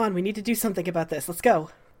like, come on, we need to do something about this. Let's go.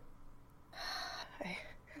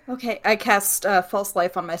 Okay, I cast False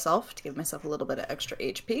Life on myself to give myself a little bit of extra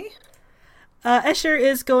HP. Escher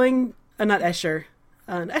is going... not Escher.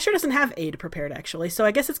 Escher doesn't have aid prepared, actually, so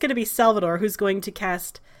I guess it's going to be Salvador who's going to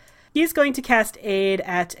cast... He's going to cast aid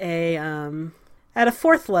at a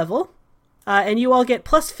 4th level, and you all get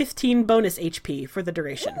plus 15 bonus HP for the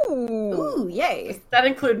duration. Ooh, yay. Does that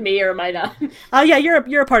include me, or am I not? Yeah,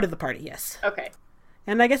 you're a part of the party, yes. Okay.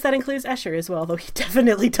 And I guess that includes Escher as well, though he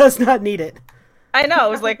definitely does not need it. I know, I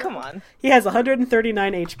was like, come on. He has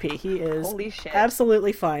 139 HP. He is Holy shit.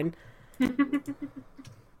 Absolutely fine.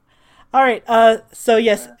 All right, so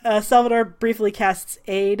yes, Salvador briefly casts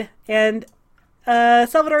aid, and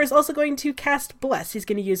Salvador is also going to cast Bless. He's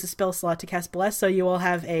going to use a spell slot to cast Bless, so you all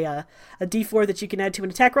have a D4 that you can add to an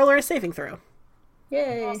attack roll or a saving throw.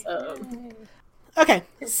 Yay. Awesome. Okay,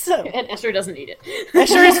 so... And Escher doesn't need it.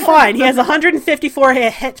 Escher is fine. He has 154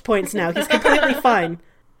 hit points now. He's completely fine.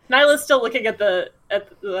 Nyla's still looking at the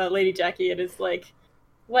Lady Jackie and is like,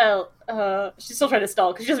 well, she's still trying to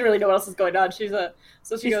stall because she doesn't really know what else is going on.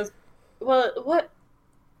 So she goes, well,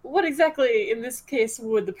 what exactly in this case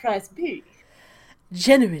would the price be?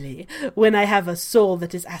 Generally, when I have a soul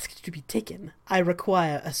that is asked to be taken, I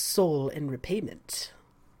require a soul in repayment.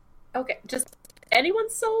 Okay, just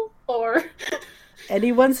anyone's soul, or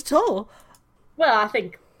anyone's at all? Well, I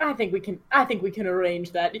think we can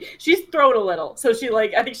arrange that. She's thrown a little, so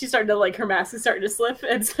I think she's starting to her mask is starting to slip,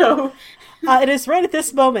 and so it is right at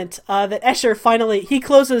this moment that Escher finally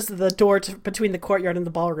closes the door between the courtyard and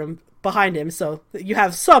the ballroom behind him, so that you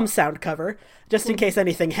have some sound cover just in case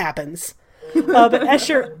anything happens. But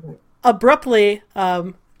Escher abruptly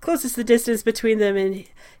closes the distance between them, and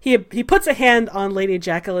he puts a hand on Lady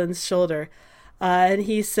Jacqueline's shoulder, and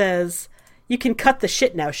he says, "You can cut the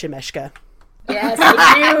shit now, Shemeshka." Yes,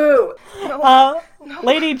 I do.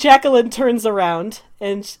 Lady Jacqueline turns around,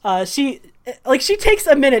 and she takes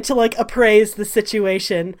a minute to appraise the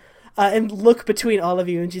situation and look between all of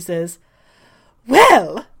you, and she says,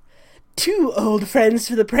 "Well, 2 old friends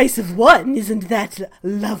for the price of 1, isn't that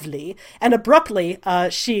lovely?" And abruptly,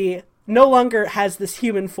 she no longer has this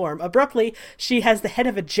human form. Abruptly, she has the head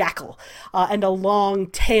of a jackal and a long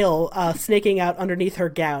tail snaking out underneath her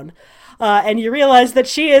gown. And you realize that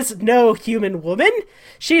she is no human woman.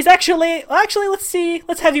 She's actually,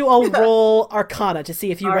 let's have you all roll Arcana to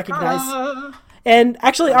see if you recognize. And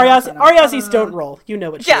actually, Ariazis don't roll. You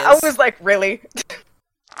know what she is. Yeah, I was like, really?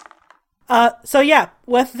 So yeah,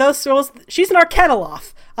 with those rolls, she's an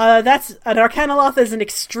Arcanoloth. An Arcanoloth is an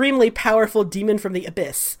extremely powerful demon from the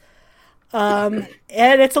abyss. And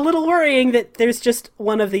it's a little worrying that there's just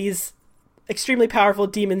one of these extremely powerful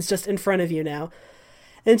demons just in front of you now.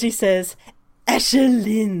 And she says, "Escher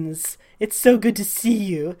Linz, it's so good to see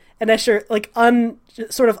you." And Escher,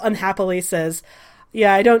 sort of unhappily says,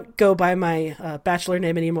 "Yeah, I don't go by my bachelor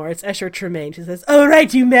name anymore. It's Escher Tremaine." She says, "Oh,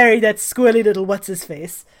 right, you married that squirrely little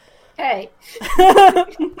what's-his-face." Hey.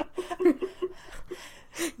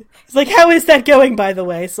 It's like, "How is that going, by the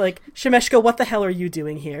way?" It's like, "Shemeshka, what the hell are you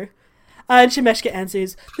doing here?" And Shemeshka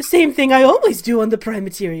answers, the same thing I always do on the prime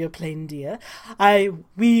material plane, dear. I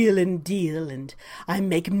wheel and deal, and I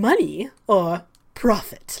make money, or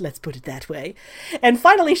profit, let's put it that way. And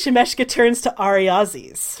finally, Shemeshka turns to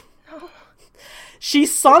Ariazis. She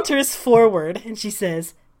saunters forward, and she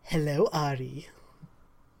says, hello, Ari.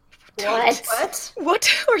 What?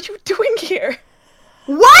 What are you doing here?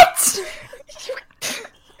 What?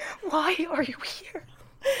 Why are you here?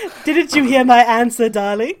 Didn't you hear my answer,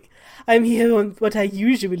 darling? I'm here on what I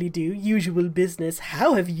usually do, usual business.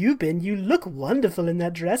 How have you been? You look wonderful in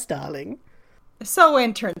that dress, darling.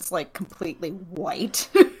 Selwyn turns, like, completely white.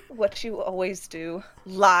 What you always do.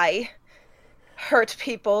 Lie. Hurt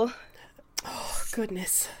people. Oh,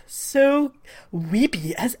 goodness. So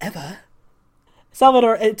weepy as ever.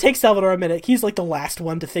 Salvador, it takes Salvador a minute. He's like the last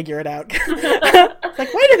one to figure it out. It's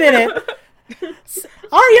like, wait a minute.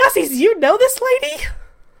 Ariasis, you know this lady?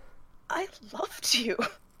 I loved you.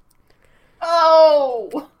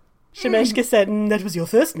 Oh! Shemeshka said, that was your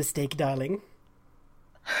first mistake, darling.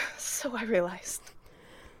 So I realized.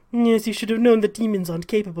 Yes, you should have known that demons aren't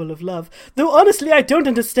capable of love. Though honestly, I don't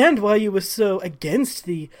understand why you were so against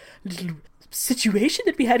the little situation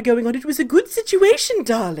that we had going on. It was a good situation,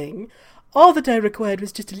 darling. All that I required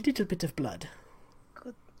was just a little bit of blood.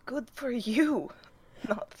 Good for you,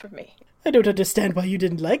 not for me. I don't understand why you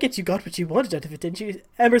didn't like it. You got what you wanted out of it, didn't you?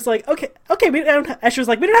 Amber's like, okay, Escher's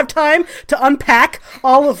like, we don't have time to unpack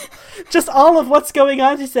all of what's going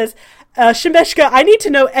on. She says, Shemeshka, I need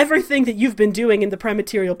to know everything that you've been doing in the prime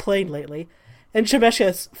material plane lately. And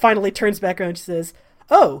Shemeshka finally turns back around and she says,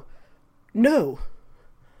 oh, no.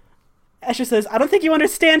 Escher says, I don't think you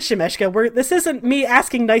understand, Shemeshka. This isn't me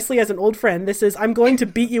asking nicely as an old friend. This is, I'm going to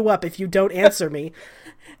beat you up if you don't answer me.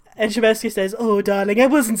 And Shemeshka says, oh, darling, I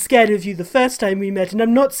wasn't scared of you the first time we met, and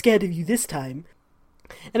I'm not scared of you this time.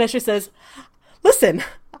 And Escher says, listen,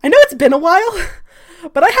 I know it's been a while,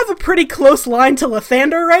 but I have a pretty close line to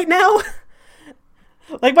Lathander right now.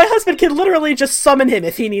 Like, my husband can literally just summon him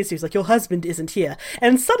if he needs to. He's like, your husband isn't here.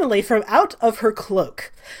 And suddenly, from out of her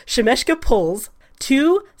cloak, Shemeshka pulls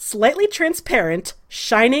 2 slightly transparent,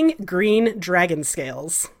 shining green dragon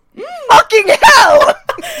scales. Fucking hell!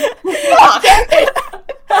 Damn it!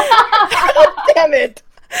 Damn it!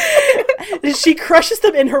 She crushes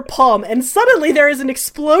them in her palm, and suddenly there is an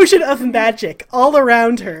explosion of magic all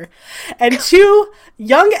around her. And 2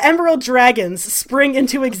 young emerald dragons spring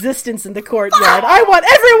into existence in the courtyard. I want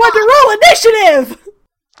everyone to roll initiative!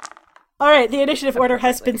 Alright, the initiative order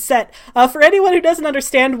has been set. For anyone who doesn't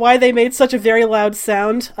understand why they made such a very loud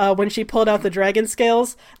sound when she pulled out the dragon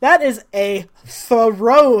scales, that is a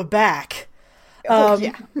throwback.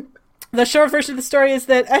 Yeah. The short version of the story is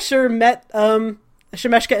that Escher met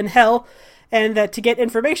Shemeshka in Hell, and that to get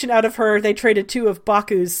information out of her, they traded 2 of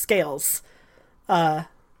Baku's scales.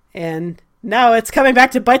 And now it's coming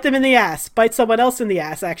back to bite them in the ass. Bite someone else in the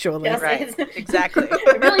ass, actually. Yes, Right, exactly.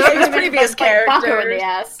 It really His is previous Baku character in the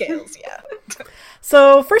ass. scales, yeah.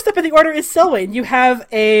 So, first up in the order is Selwyn. You have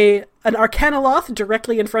an Arcanoloth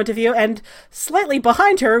directly in front of you, and slightly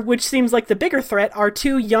behind her, which seems like the bigger threat, are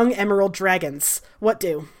 2 young emerald dragons. What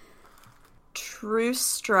do? True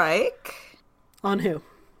strike. On who?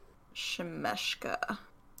 Shemeshka.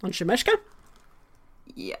 On Shemeshka?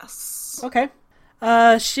 Yes. Okay.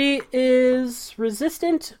 She is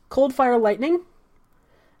resistant cold fire lightning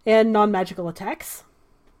and non-magical attacks.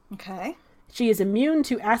 Okay. She is immune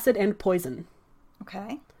to acid and poison.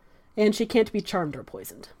 Okay. And she can't be charmed or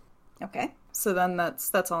poisoned. Okay. So then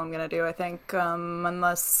that's all I'm gonna do, I think.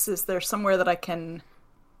 Unless, is there somewhere that I can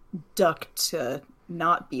duck to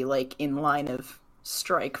not be, like, in line of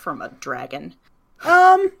strike from a dragon?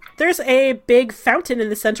 There's a big fountain in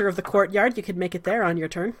the center of the courtyard. You could make it there on your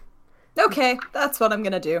turn. Okay, that's what I'm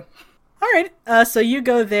gonna do. Alright, so you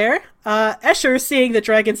go there. Escher, seeing the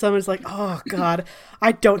dragon summon, is like, oh god,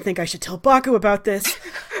 I don't think I should tell Baku about this.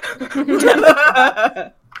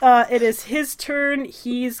 It is his turn.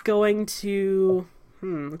 He's going to...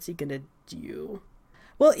 what's he gonna do?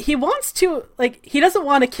 Well, he wants to, like, he doesn't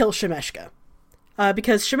want to kill Shemeshka.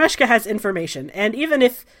 Because Shemeshka has information, and even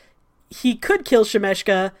if he could kill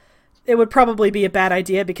Shemeshka, it would probably be a bad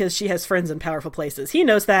idea because she has friends in powerful places. He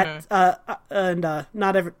knows that, and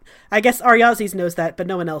not every... I guess Ariazis knows that, but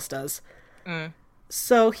no one else does.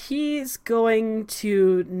 So he's going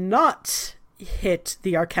to not hit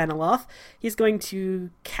the Arcanoloth. He's going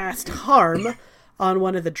to cast Harm on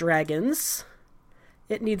one of the dragons.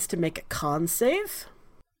 It needs to make a con save.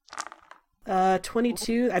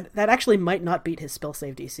 22. That actually might not beat his spell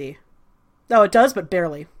save DC. No, it does, but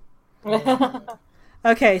barely.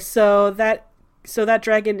 Okay, so that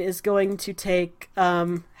dragon is going to take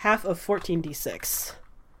half of 14d6.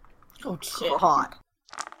 Oh, shit. God.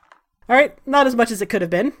 All right, not as much as it could have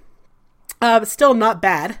been, but still not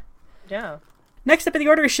bad. Yeah. Next up in the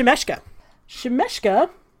order is Shemeshka. Shemeshka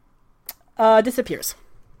disappears.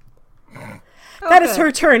 That is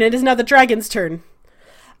her turn. It is now the dragon's turn.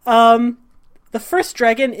 The first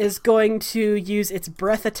dragon is going to use its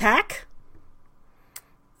breath attack.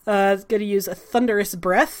 It's going to use a thunderous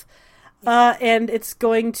breath. And it's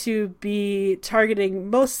going to be targeting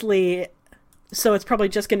mostly... So it's probably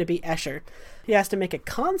just going to be Escher. He has to make a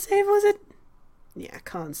con save, was it? Yeah,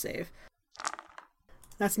 con save.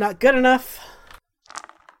 That's not good enough.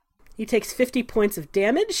 He takes 50 points of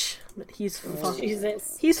damage, but he's fine.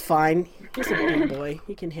 Jesus. He's fine. He's a big boy.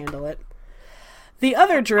 He can handle it. The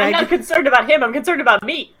other I'm dragon... not concerned about him, I'm concerned about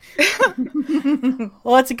me.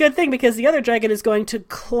 Well, it's a good thing because the other dragon is going to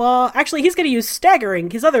claw... Actually, he's going to use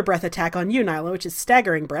staggering, his other breath attack on you, Nyla, which is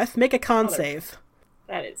staggering breath. Make a con save.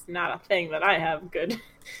 That is not a thing that I have good.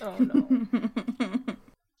 Oh no.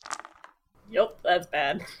 Yup, that's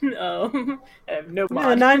bad. Oh, I have no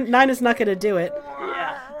No, mod. nine is not going to do it.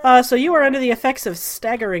 Yeah. So you are under the effects of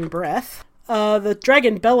staggering breath. The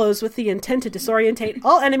dragon bellows with the intent to disorientate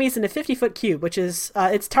all enemies in a 50-foot cube, which is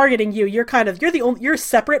it's targeting you. You're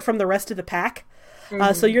separate from the rest of the pack,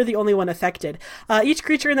 so you're the only one affected. Each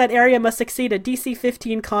creature in that area must succeed a DC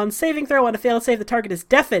 15 con saving throw. On a failed save, the target is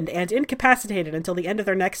deafened and incapacitated until the end of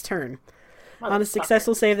their next turn. On a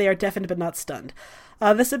successful save, they are deafened but not stunned.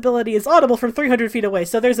 This ability is audible from 300 feet away,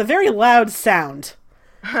 so there's a very loud sound.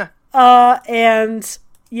 And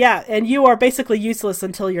yeah, and you are basically useless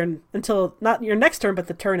until not your next turn, but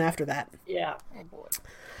the turn after that. Yeah. Oh boy.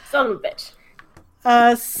 Son of a bitch.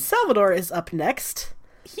 Salvador is up next.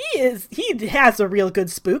 He has a real good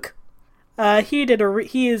spook. He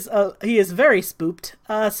is very spooked.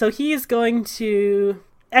 So he is going to...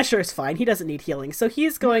 Escher's fine. He doesn't need healing. So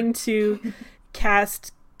he's going to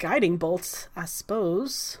cast Guiding Bolt, I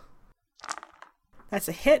suppose. That's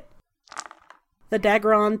a hit. The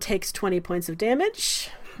Daggeron takes 20 points of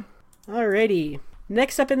damage. Alrighty.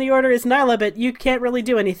 Next up in the order is Nyla, but you can't really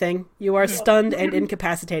do anything. You are stunned and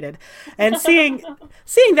incapacitated. And seeing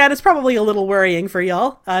that is probably a little worrying for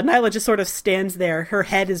y'all. Nyla just sort of stands there. Her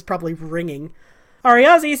head is probably ringing.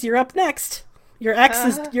 Ariazis, you're up next. Your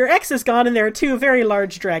ex is gone, and there are two very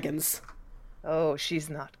large dragons. Oh, she's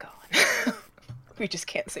not gone. We just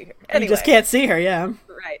can't see her. Anyway. You just can't see her, yeah.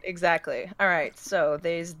 Right, exactly. Alright, so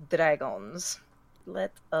these dragons.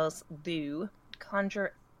 Let us do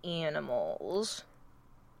conjure animals.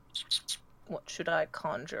 What should I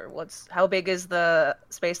conjure? How big is the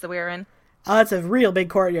space that we are in? It's a real big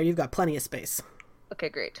courtyard. You've got plenty of space. Okay,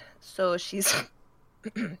 great. So she's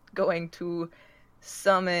going to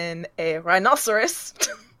summon a rhinoceros.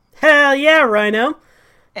 Hell yeah, Rhino.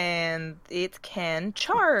 And it can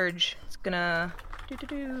charge. It's gonna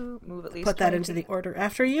move at least. Put that 20 into the order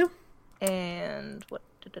after you. And what?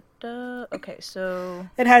 Okay, so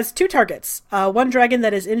It has two targets. One dragon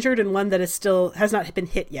that is injured and one that has not been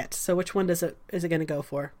hit yet. So which one is it going to go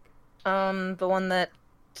for? the one that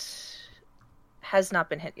has not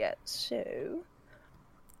been hit yet. So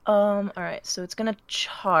all right, so it's gonna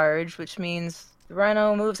charge, which means the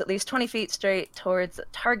rhino moves at least 20 feet straight towards the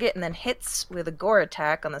target and then hits with a gore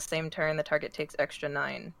attack on the same turn. The target takes extra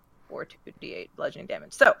 9 or 2d8 bludgeoning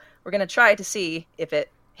damage. So we're gonna try to see if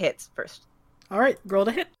it hits first. All right, roll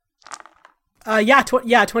to hit.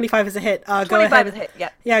 25 is a hit. Go 25 ahead. is a hit, yeah.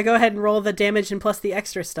 Yeah, go ahead and roll the damage and plus the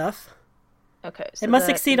extra stuff. Okay. So It must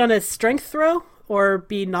that succeed on a strength throw or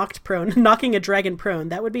be knocked prone. Knocking a dragon prone.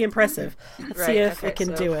 That would be impressive. Let's see if it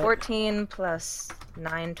can do it. 14 plus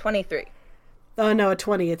 9, 23. Oh, no, a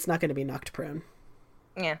 20. It's not going to be knocked prone.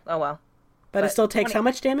 Yeah, oh well. But it still takes 20. how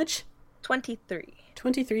much damage? 23.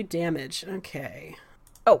 23 damage. Okay.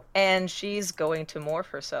 Oh, and she's going to morph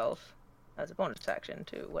herself as a bonus action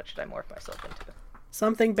to what should I morph myself into?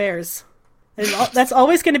 Something bears. That's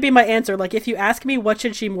always going to be my answer. Like, if you ask me what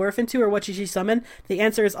should she morph into or what should she summon, the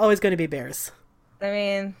answer is always going to be bears. I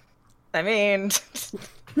mean,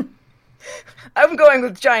 I'm going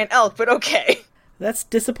with giant elk, but okay. That's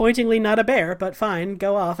disappointingly not a bear, but fine.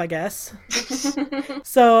 Go off, I guess.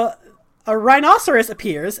 So, a rhinoceros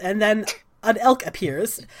appears, and then an elk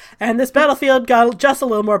appears, and this battlefield got just a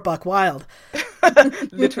little more buck wild.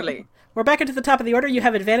 Literally. We're back into the top of the order. You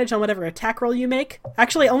have advantage on whatever attack roll you make.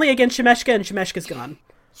 Actually, only against Shemeshka, and Shemeshka's gone.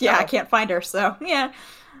 Yeah, I can't find her, so yeah.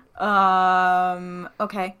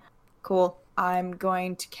 Okay. Cool. I'm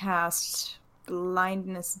going to cast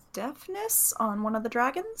Blindness Deafness on one of the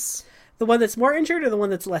dragons. The one that's more injured or the one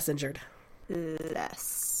that's less injured?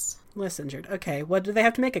 Less. Less injured. Okay. What, do they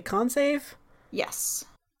have to make a con save? Yes.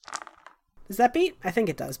 Does that beat? I think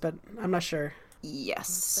it does, but I'm not sure.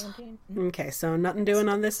 Yes. 17? Okay, so nothing doing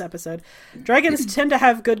on this episode. Dragons tend to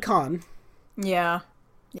have good con. Yeah.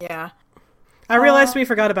 Yeah. I realized we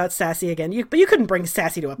forgot about Sassy again. But you couldn't bring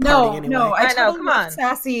Sassy to a party anyway. No, I I know, totally come left on.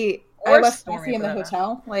 Sassy. Or I left Stormy Sassy in for the that matter.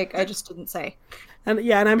 hotel. Like, I just didn't say. And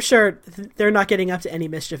I'm sure they're not getting up to any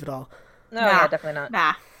mischief at all. No, yeah, definitely not.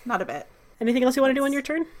 Nah, not a bit. Anything else you want to do on your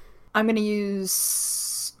turn? I'm going to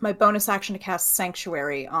use my bonus action to cast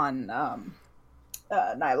Sanctuary on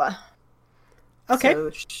Nyla. Okay.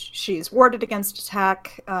 So she's warded against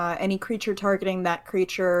attack. Any creature targeting that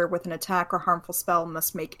creature with an attack or harmful spell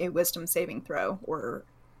must make a Wisdom saving throw,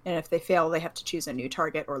 and if they fail, they have to choose a new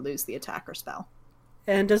target or lose the attack or spell.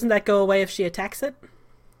 And doesn't that go away if she attacks it?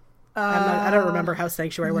 I don't remember how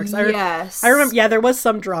Sanctuary works. Yes. I remember. Yeah, there was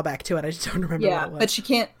some drawback to it. I just don't remember what it was. But she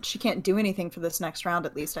can't do anything for this next round.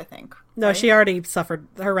 At least I think. No, right? she already suffered.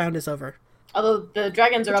 Her round is over. Although the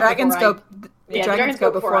dragons are The up dragons before go. I... The Yeah, dragons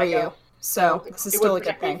go before I you. go. So this is it still would a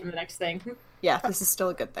good protect me thing. from the next thing. Yeah, this is still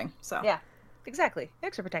a good thing. So Yeah, exactly.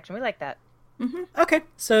 Extra protection. We like that. Okay,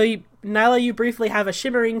 so Nyla, you briefly have a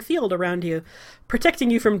shimmering field around you,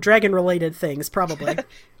 protecting you from dragon-related things, probably.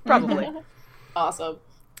 Probably. Awesome.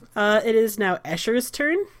 It is now Escher's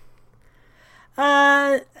turn.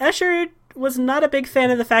 Escher was not a big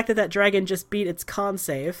fan of the fact that dragon just beat its con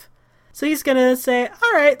save. So he's gonna say,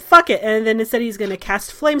 alright, fuck it, and then instead he's gonna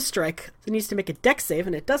cast Flame Strike. It needs to make a dex save,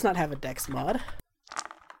 and it does not have a dex mod.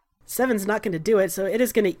 7's not gonna do it, so it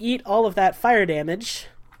is gonna eat all of that fire damage.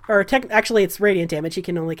 Or actually it's radiant damage, he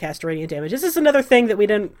can only cast radiant damage. This is another thing that we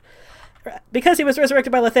didn't... Because he was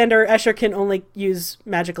resurrected by Lathander, Escher can only use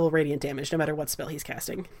magical radiant damage, no matter what spell he's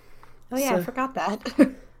casting. Oh yeah, So- I forgot that.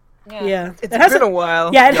 Yeah. It's It hasn't- been a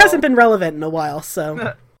while. Yeah, it y'all. hasn't been relevant in a while,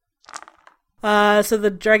 so... So the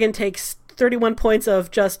dragon takes 31 points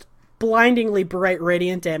of just blindingly bright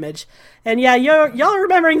radiant damage. And yeah, y'all are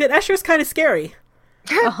remembering that Escher's kind of scary.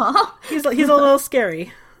 Uh-huh. He's a little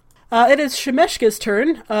scary. It is Shemeshka's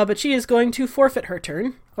turn, but she is going to forfeit her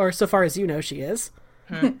turn. Or so far as you know she is.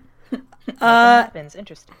 Happens.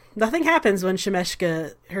 Interesting. Nothing happens when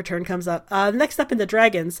Shemeshka, her turn comes up. Next up in the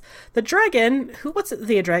dragons. The dragon, what's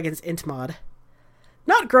the dragon's int mod?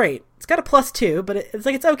 Not great. It's got a +2, but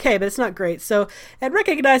it's okay, but it's not great. So it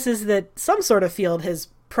recognizes that some sort of field has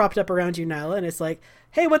propped up around you, Nyla, and it's like,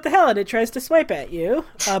 hey, what the hell? And it tries to swipe at you.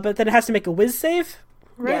 But then it has to make a whiz save,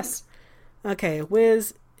 right? Yes. Okay,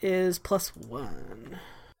 whiz is +1.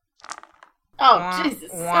 Oh, Jesus.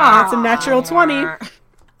 That's a natural 20.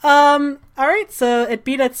 Alright, so it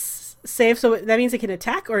beat its save, so that means it can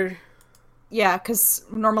attack, or... Yeah, because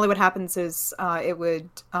normally what happens is it would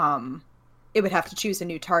have to choose a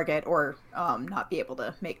new target or not be able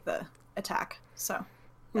to make the attack. So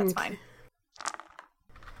that's fine.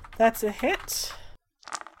 That's a hit.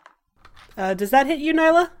 Does that hit you,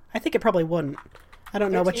 Nyla? I think it probably wouldn't. I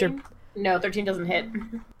don't know what your... 13? No, 13 doesn't hit.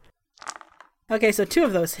 Okay, so 2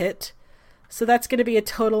 of those hit. So that's going to be a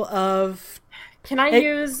total of... Can I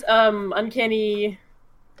use Uncanny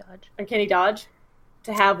Dodge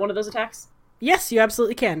to have one of those attacks? Yes, you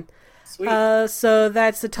absolutely can. Sweet. So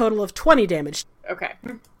that's a total of 20 damage. Okay.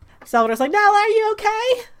 Salvador's like, Nyla, are you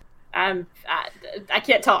okay? I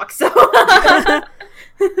can't talk, so I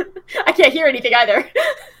can't hear anything either.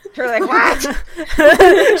 You're like, what?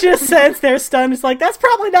 Just sits there stunned. It's like, that's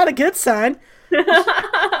probably not a good sign.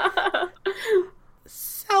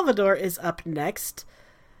 Salvador is up next.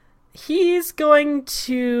 He's going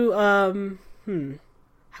to, I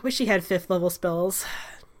wish he had 5th level spells.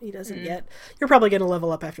 He doesn't yet. You're probably going to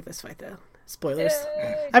level up after this fight, though. Spoilers.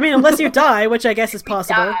 I mean, unless you die, which I guess is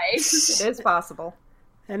possible. It is possible.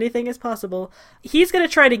 Anything is possible. He's going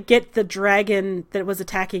to try to get the dragon that was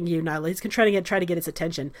attacking you, Nyla. He's going to try to get its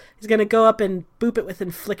attention. He's going to go up and boop it with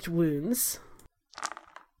Inflict Wounds.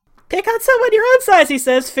 Pick on someone your own size, he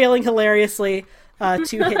says, failing hilariously to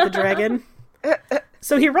hit the dragon.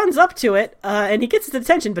 So he runs up to it, and he gets its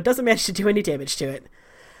attention, but doesn't manage to do any damage to it.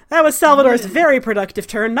 That was Salvador's very productive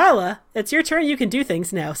turn. Nyla, it's your turn. You can do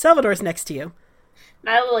things now. Salvador's next to you.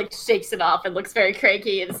 Nyla, shakes it off and looks very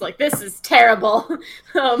cranky and is like, this is terrible.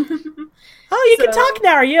 Oh, you can talk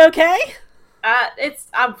now. Are you okay?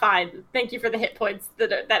 I'm fine. Thank you for the hit points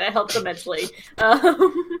that it helped immensely. Now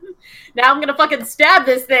I'm gonna fucking stab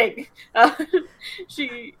this thing.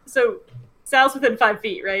 So Sal's within 5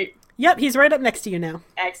 feet, right? Yep, he's right up next to you now.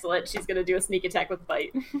 Excellent. She's gonna do a sneak attack with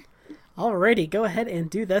bite. Alrighty, go ahead and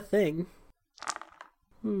do the thing.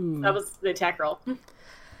 That was the attack roll.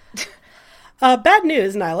 Bad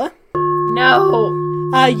news, Nyla.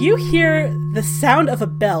 No. You hear the sound of a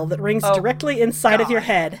bell that rings directly inside of your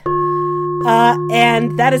head.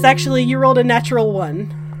 And that is actually, you rolled a natural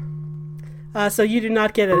 1. So you do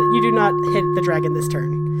not hit the dragon this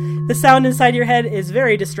turn. The sound inside your head is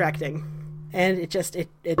very distracting, and it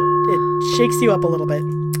shakes you up a little bit.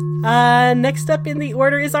 Next up in the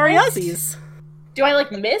order is Ariazzi's. Do I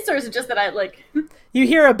miss, or is it just that I You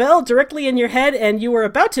hear a bell directly in your head, and you were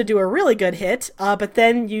about to do a really good hit, but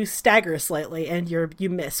then you stagger slightly, and you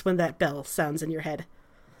miss when that bell sounds in your head.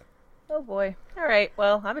 Oh boy. All right.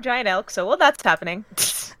 Well, I'm a giant elk, so that's happening.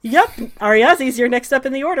 Yep, Ariazzi's, you're next up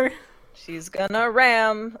in the order. She's gonna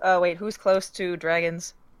ram. Oh wait, who's close to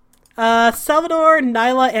dragons? Salvador,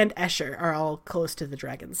 Nyla, and Escher are all close to the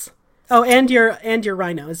dragons. Oh, and your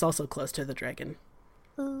rhino is also close to the dragon.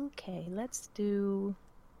 Okay, let's do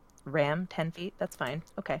ram 10 feet. That's fine.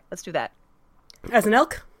 Okay, let's do that. As an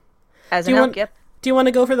elk? As an elk, yep. Do you want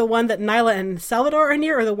to go for the one that Nyla and Salvador are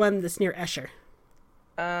near, or the one that's near Escher?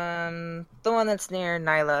 The one that's near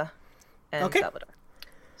Nyla and Salvador.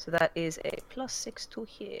 So that is a +6 to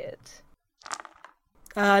hit.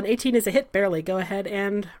 An 18 is a hit, barely. Go ahead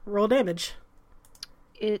and roll damage.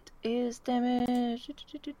 It is damage.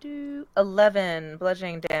 11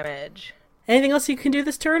 bludgeoning damage. Anything else you can do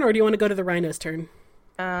this turn, or do you want to go to the rhino's turn?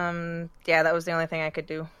 Yeah, that was the only thing I could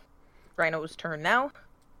do. Rhino's turn now.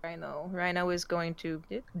 Rhino is going to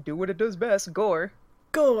do what it does best. Gore.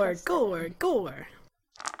 Gore.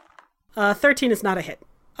 13 is not a hit.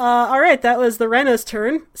 Alright, that was the rhino's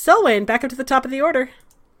turn. Selwyn, back up to the top of the order.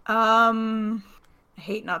 I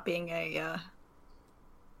hate not being a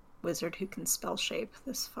wizard who can spell shape.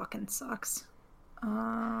 This fucking sucks.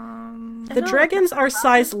 The dragons are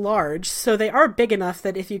size large, so they are big enough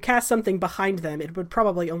that if you cast something behind them, it would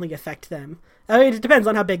probably only affect them. I mean, it depends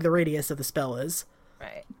on how big the radius of the spell is.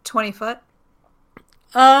 Right. 20 foot?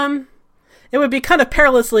 It would be kind of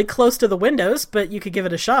perilously close to the windows, but you could give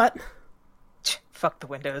it a shot. Fuck the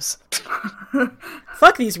windows.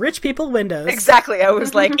 Fuck these rich people windows. Exactly, I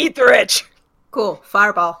was like, eat the rich! Cool.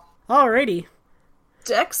 Fireball. Alrighty.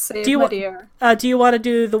 Dex save, Do you my dear. Do you want to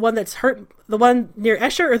do the one that's hurt, the one near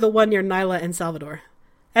Escher, or the one near Nyla and Salvador?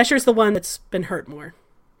 Escher's the one that's been hurt more.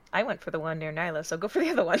 I went for the one near Nyla, so go for the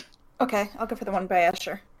other one. Okay, I'll go for the one by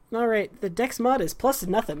Escher. Alright, the Dex mod is plus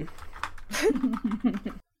nothing.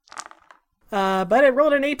 But it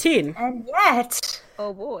rolled an 18. And yet...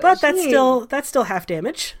 Oh boy. But that's still half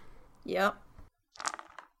damage. Yep.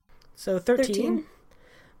 So 13.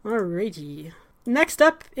 Alrighty. Next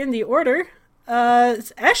up in the order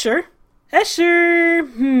is Escher.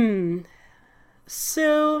 Escher,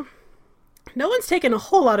 So, no one's taken a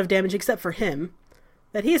whole lot of damage except for him.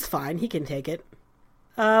 But he's fine, he can take it.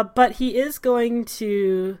 But he is going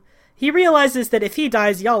to... He realizes that if he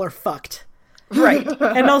dies, y'all are fucked. Right.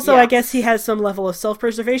 And also, I guess he has some level of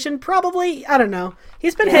self-preservation. Probably, I don't know.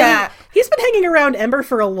 He's been hanging around Ember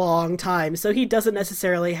for a long time, so he doesn't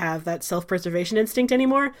necessarily have that self-preservation instinct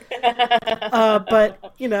anymore.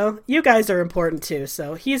 But, you guys are important too,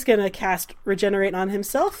 so he's gonna cast Regenerate on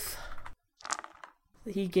himself.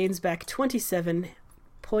 He gains back 27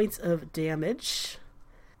 points of damage.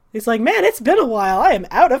 He's like, man, it's been a while. I am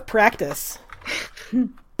out of practice.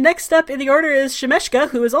 Next up in the order is Shemeshka,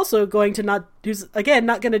 who is also who's again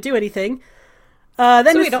not going to do anything. So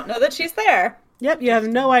we don't know that she's there. Yep, you have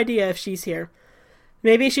no idea if she's here.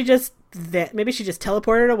 Maybe she just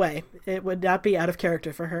teleported away. It would not be out of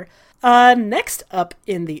character for her. Next up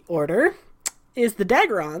in the order is the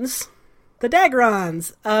Dagrons. The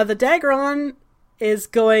Dagron is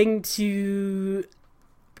going to...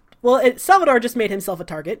 Well, Salvador just made himself a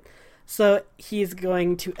target, so he's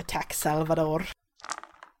going to attack Salvador.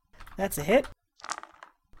 That's a hit.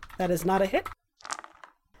 That is not a hit.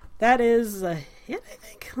 That is a hit, I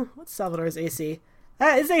think. What's Salvador's AC?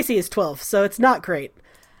 His AC is 12, so it's not great.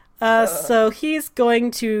 So he's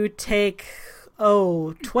going to take,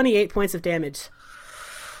 28 points of damage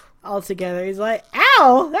altogether. He's like,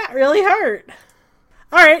 ow, that really hurt.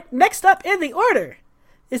 Alright, next up in the order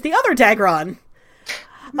is the other Dagron.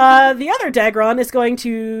 The other Dagron is going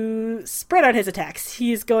to spread out his attacks.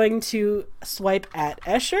 He's going to swipe at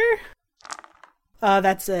Escher.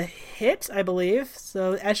 That's a hit, I believe.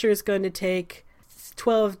 So Escher is going to take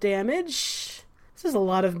 12 damage. This is a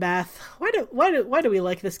lot of math. Why do we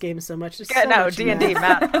like this game so much? D&D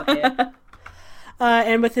math.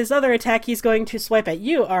 And with his other attack, he's going to swipe at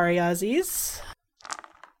you, Ariazzi's.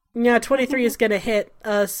 Yeah, 23 is going to hit.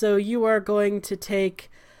 So you are going to take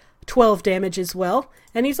 12 damage as well.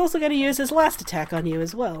 And he's also going to use his last attack on you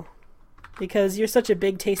as well. Because you're such a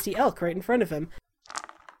big, tasty elk right in front of him.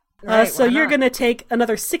 Right, so you're going to take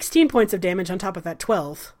another 16 points of damage on top of that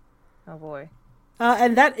 12. Oh boy.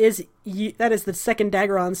 And that is the second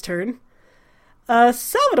Dagron's turn.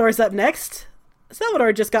 Salvador's up next.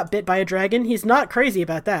 Salvador just got bit by a dragon. He's not crazy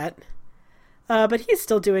about that. but he's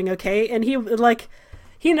still doing okay. And he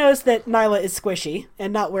knows that Nyla is squishy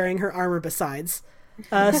and not wearing her armor besides.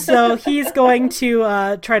 So he's going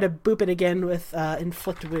to try to boop it again with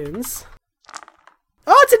inflict wounds.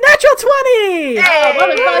 Oh, it's a natural 20! Oh,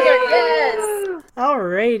 motherfucker, yes!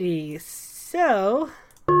 Alrighty, so...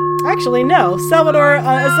 Actually, no. Salvador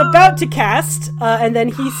is about to cast, and then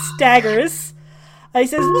he staggers. He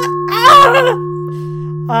says, "What?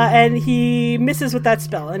 Ah!" And he misses with that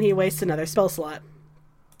spell, and he wastes another spell slot.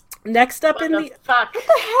 Next up What the fuck? What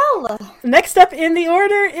the hell? Next up in the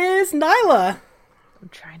order is Nyla. I'm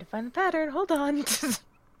trying to find the pattern. Hold on.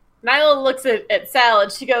 Nyla looks at Sal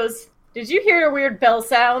and she goes, "Did you hear a weird bell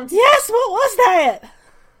sound?" Yes, what was that?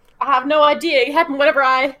 I have no idea. It happened whenever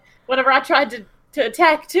I tried to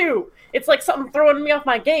attack too. It's like something throwing me off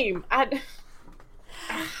my game.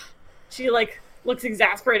 She looks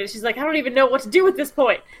exasperated. She's like, "I don't even know what to do at this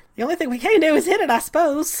point." The only thing we can do is hit it, I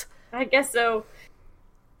suppose. I guess so.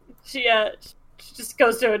 She just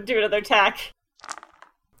goes to do another attack.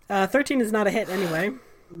 13 is not a hit anyway.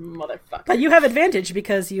 Motherfucker. But you have advantage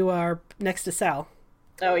because you are next to Sal.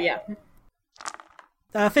 Oh yeah.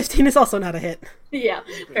 15 is also not a hit. Yeah,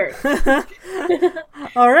 fair enough.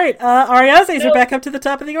 Alright, Ariazes are back up to the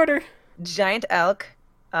top of the order. Giant elk.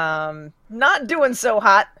 Not doing so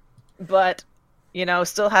hot, but,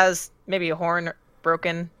 still has maybe a horn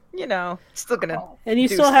broken. Still gonna. And you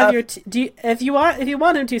do still have stuff. your. If you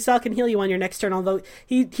want him to, Sal can heal you on your next turn. Although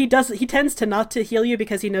he tends to not to heal you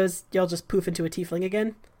because he knows you'll just poof into a tiefling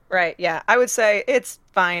again. Right, yeah. I would say it's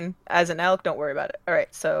fine as an elk. Don't worry about it. All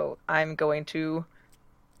right, so I'm going to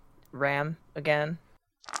ram again.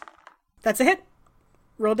 That's a hit.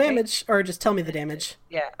 Roll damage, or just tell me the damage.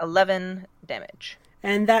 Yeah, 11 damage.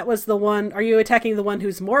 And that was the one. Are you attacking the one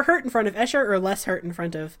who's more hurt in front of Escher, or less hurt in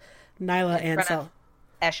front of Nyla and Sal?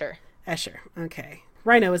 Escher. Escher. Okay.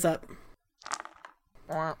 Rhino is up.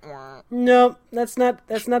 Wah, wah. Nope, that's not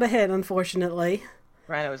a hit, unfortunately.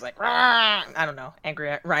 Rhino was like, "Rah!" I don't know,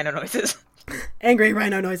 angry rhino noises. Angry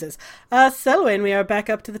rhino noises. Selwyn, we are back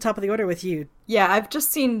up to the top of the order with you. Yeah, I've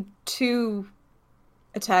just seen 2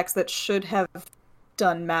 attacks that should have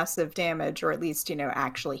done massive damage, or at least,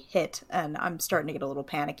 actually hit, and I'm starting to get a little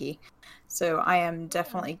panicky. So I am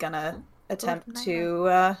definitely gonna attempt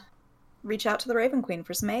to reach out to the Raven Queen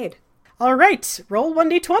for some aid. All right, roll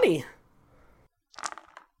 1d20.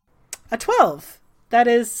 A 12. That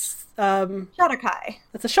is, Shadowkai.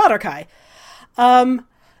 that's a Shadowkai.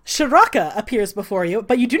 Shiraka appears before you,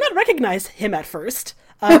 but you do not recognize him at first,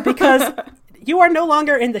 because you are no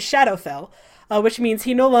longer in the Shadowfell, which means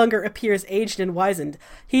he no longer appears aged and wizened.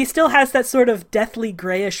 He still has that sort of deathly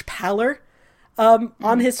grayish pallor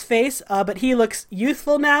on his face, but he looks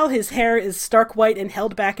youthful now. His hair is stark white and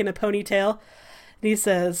held back in a ponytail. And he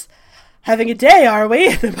says, "Having a day, are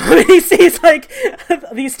we?" The moment he sees,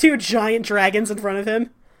 these 2 giant dragons in front of him.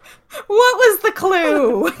 What was the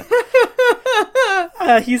clue?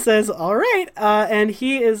 He says, "All right," and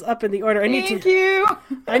he is up in the order. Thank you.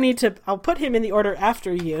 I'll put him in the order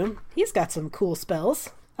after you. He's got some cool spells.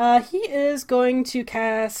 He is going to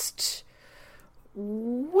cast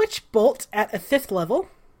Witch Bolt at a 5th level.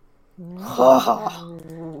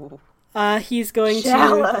 He's going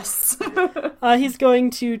Jealous. he's going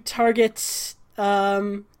to target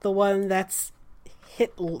the one that's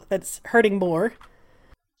hurting more.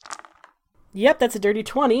 Yep, that's a dirty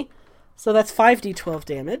 20. So that's 5d12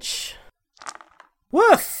 damage.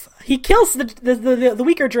 Woof! He kills the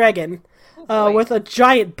weaker dragon with a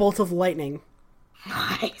giant bolt of lightning.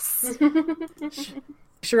 Nice.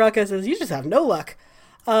 Shiraka says, "You just have no luck."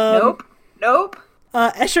 Nope.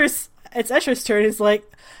 It's Escher's turn. He's like,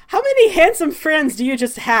 "How many handsome friends do you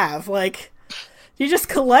just have? Do you just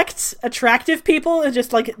collect attractive people and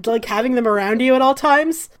just like having them around you at all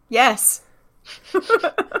times?" Yes.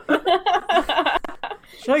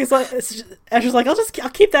 Escher's like, I'll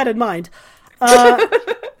keep that in mind.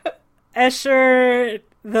 Escher,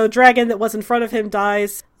 the dragon that was in front of him,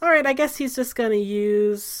 dies. Alright, I guess he's just gonna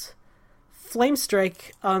use Flame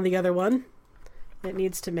Strike on the other one. It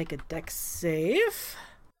needs to make a dex save.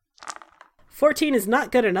 14 is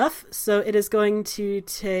not good enough, so it is going to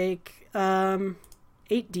take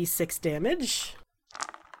 8d6 damage.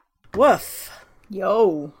 Woof.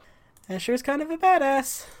 Yo. Escher's kind of a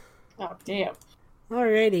badass. Oh damn.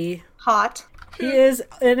 Alrighty. Hot. He is,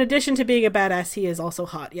 in addition to being a badass, he is also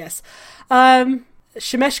hot, yes.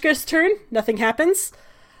 Shemeshka's turn. Nothing happens.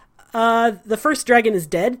 The first dragon is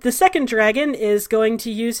dead. The second dragon is going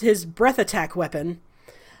to use his breath attack weapon.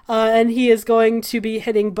 And he is going to be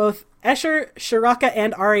hitting both Escher, Shiraka,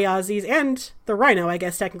 and Ariazes, and the rhino, I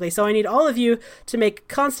guess, technically. So I need all of you to make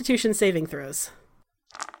Constitution saving throws.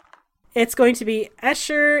 it's going to be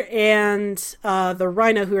Escher and the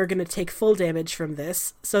Rhino who are going to take full damage from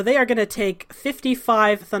this. So they are going to take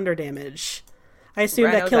 55 thunder damage. I assume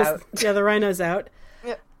Rhino's that kills... out. Yeah, the Rhino's out.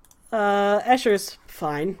 Yep. Escher's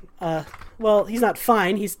fine. Well, he's not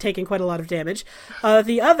fine. He's taking quite a lot of damage.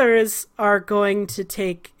 The others are going to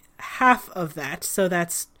take half of that. So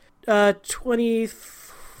that's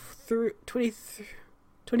 26?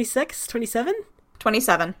 27?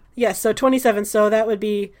 27. Yes, so 27. So that would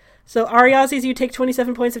be... So Ariazis, you take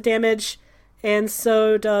 27 points of damage, and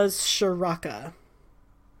so does Shiraka.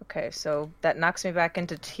 Okay, so that knocks me back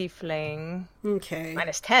into Tiefling. Okay.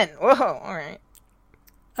 -10. Whoa, alright.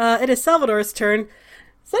 It is Salvador's turn.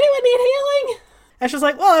 Does anyone need healing? Asher's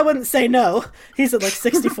like, well, I wouldn't say no. He's at like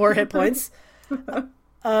 64 hit points.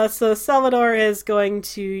 So Salvador is going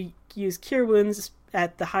to use Cure Wounds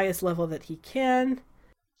at the highest level that he can.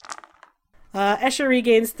 Escher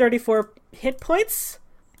regains 34 hit points.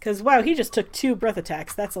 Because, wow, he just took 2 breath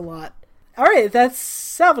attacks. That's a lot. Alright, that's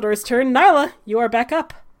Salvador's turn. Nyla, you are back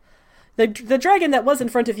up. The dragon that was in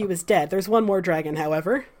front of you is dead. There's one more dragon,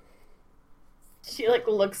 however. She like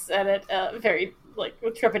looks at it very like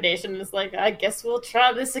with trepidation and is like, I guess we'll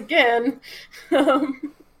try this again.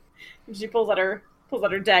 She pulls out her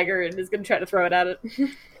dagger and is gonna try to throw it at it.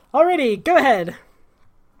 Alrighty, go ahead.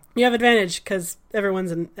 You have advantage because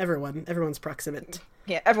everyone's proximate.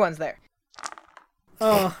 Yeah, everyone's there.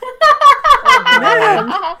 Oh.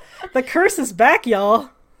 Man, the curse is back, y'all.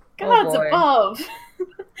 God's boy. above.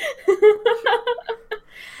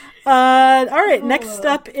 Alright, next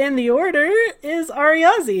up in the order is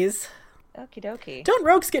Ariazis. Okie dokie. Don't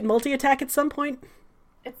rogues get multi-attack at some point?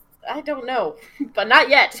 I don't know, but not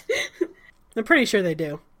yet. I'm pretty sure they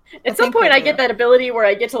do. At some think point, they I do. get that ability where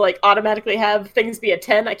I get to like automatically have things be a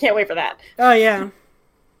 10. I can't wait for that. Oh, yeah.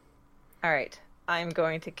 Alright, I'm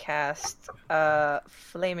going to cast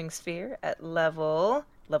Flaming Sphere at level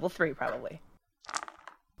 3, probably.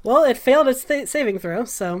 Well, it failed its saving throw,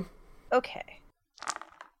 so... Okay.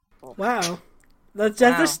 Wow. That's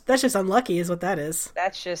just unlucky is what that is.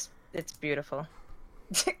 It's beautiful.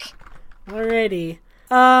 Alrighty.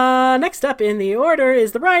 Next up in the order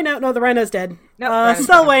is the Rhino. No, the Rhino's dead. Nope, Rhino's gone.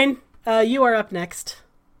 Selwyn, you are up next.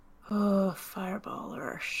 Oh, Fireball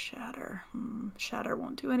or Shatter. Shatter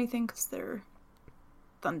won't do anything because they're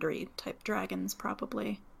thundery type dragons,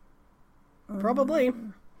 probably. Probably.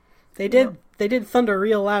 They did thunder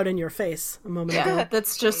real loud in your face a moment ago. Yeah,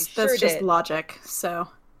 that's just Sure did. logic. So,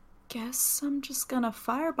 guess I'm just gonna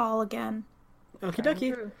Fireball again. Okie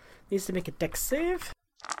dokie. Needs to make a dex save.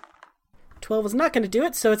 12 is not going to do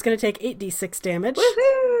it, so it's going to take 8d6 damage.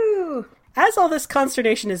 Woohoo! As all this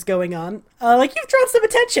consternation is going on, you've drawn some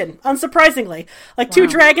attention, unsurprisingly. Two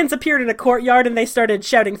dragons appeared in a courtyard and they started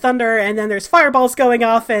shouting thunder, and then there's fireballs going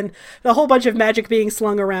off and a whole bunch of magic being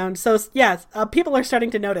slung around. So, yeah, people are starting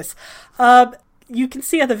to notice. You can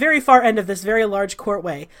see at the very far end of this very large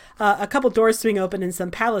courtway, a couple doors swing open and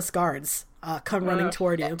some palace guards come running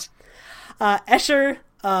toward you. Escher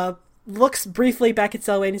looks briefly back at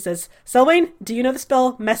Selwyn and says, Selwyn, do you know the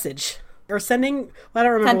spell Message? Or Sending? Well, I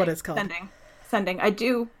don't remember what it's called. Sending. I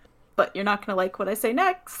do, but you're not going to like what I say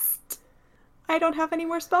next. I don't have any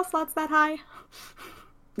more spell slots that high.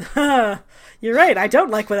 You're right. I don't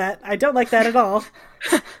like that. I don't like that at all.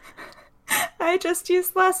 I just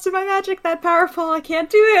used last of my magic that powerful. I can't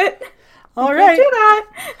do it. All I right. can't do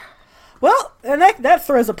that. Well, and that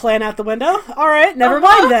throws a plan out the window. All right, never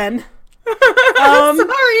mind then.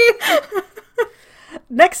 Sorry.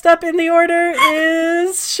 Next up in the order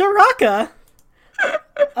is Shiraka.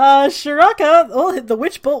 Shiraka, well, the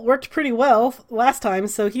Witch Bolt worked pretty well last time,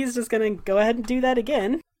 so he's just going to go ahead and do that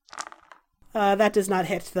again. That does not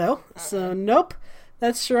hit, though, so nope.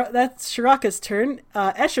 That's Shiraka's turn.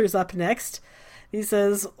 Escher's up next. He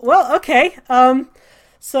says, well, okay,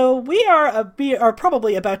 so we are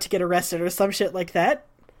probably about to get arrested or some shit like that.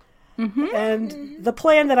 Mm-hmm. And the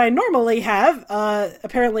plan that I normally have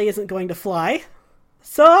apparently isn't going to fly.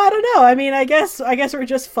 So I don't know. I mean, I guess we're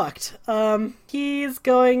just fucked. He's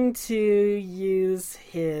going to use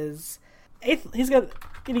his 8th. He's going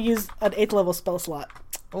to use an 8th level spell slot.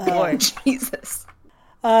 Oh boy. Jesus.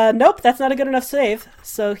 Nope, that's not a good enough save.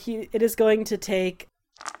 So it is going to take,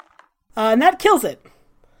 and that kills it.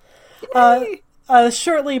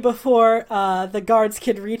 Shortly before the guards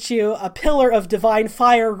can reach you, a pillar of divine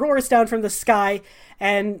fire roars down from the sky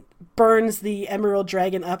and burns the emerald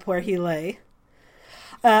dragon up where he lay.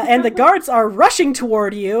 And the guards are rushing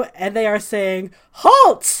toward you, and they are saying,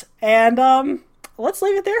 "Halt!" And let's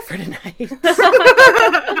leave it there for tonight.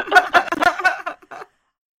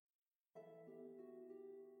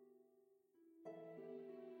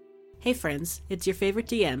 Hey friends, it's your favorite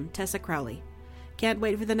DM, Tessa Crowley. Can't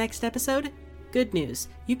wait for the next episode? Good news,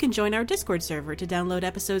 you can join our Discord server to download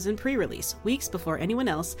episodes in pre-release, weeks before anyone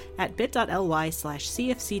else, at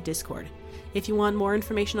bit.ly/cfcdiscord. If you want more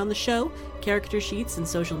information on the show, character sheets, and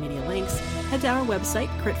social media links, head to our website,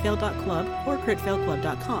 critfail.club or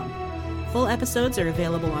critfailclub.com. Full episodes are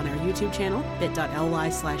available on our YouTube channel,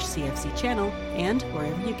 bit.ly/cfcchannel, and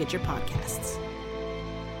wherever you get your podcasts.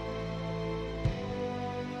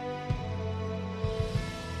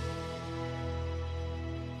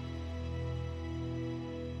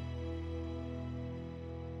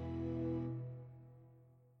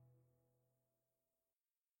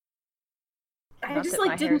 I just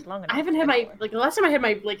like didn't. I haven't had my the last time I had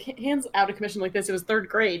my hands out of commission like this. It was third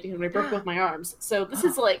grade when I broke both my arms. So this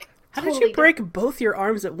is like. How did you break both your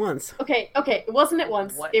arms at once? Okay. It wasn't at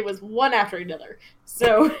once. What? It was one after another.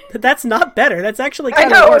 So that's not better. That's actually kind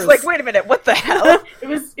of worse. I know. I was like, wait a minute, what the hell? It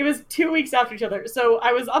was 2 weeks after each other. So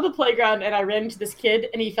I was on the playground and I ran into this kid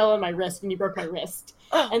and he fell on my wrist and he broke my wrist.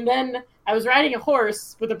 And then I was riding a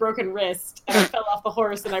horse with a broken wrist and I fell off the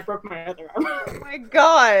horse and I broke my other arm. Oh my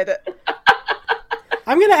god.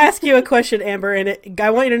 I'm going to ask you a question, Amber, and I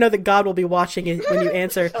want you to know that God will be watching it when you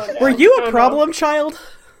answer. Oh, no. Were you a problem child?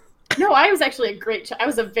 No, I was actually a great child. I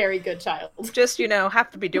was a very good child. Just,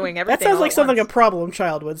 have to be doing everything. That sounds like something a problem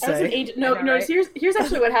child would say. I was an angel. No, right? Here's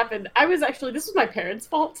actually what happened. This was my parents'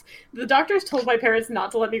 fault. The doctors told my parents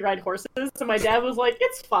not to let me ride horses, so my dad was like,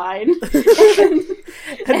 it's fine.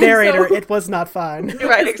 Narrator, it was not fine.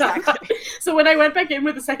 Right, exactly. So when I went back in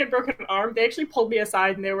with a second broken arm, they actually pulled me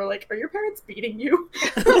aside and they were like, are your parents beating you?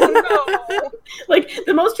 Oh, no. Like,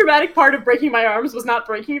 the most traumatic part of breaking my arms was not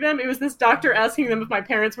breaking them. It was this doctor asking them if my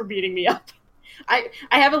parents were beating me up. I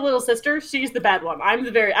have a little sister. She's the bad one. I'm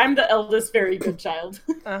the eldest, very good child.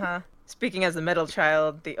 Speaking as the middle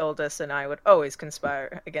child, the oldest and I would always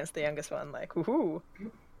conspire against the youngest one. Like, woohoo!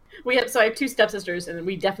 I have two stepsisters, and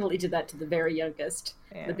we definitely did that to the very youngest,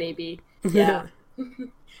 the baby. Yeah,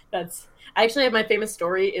 I actually have my famous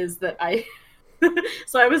story is that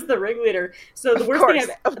so I was the ringleader. So the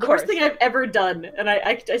worst thing I've ever done, and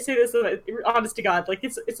I say this honest to God, like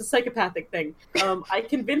it's a psychopathic thing. I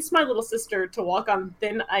convinced my little sister to walk on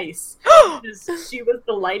thin ice because she was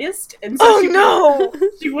the lightest, and so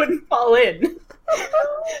she wouldn't fall in.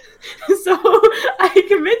 So I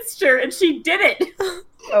convinced her, and she did it.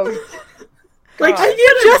 Oh. Like,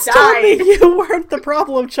 you just told me you weren't the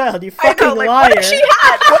problem child, you fucking liar. What if she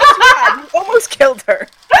had? You almost killed her.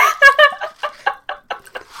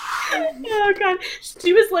 Oh god,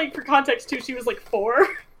 she was like, for context too, she was like 4.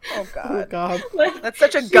 Oh god. Like, that's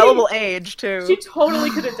such a gullible age too. She totally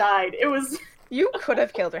could have died. You could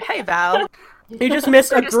have killed her. Hey Val, you just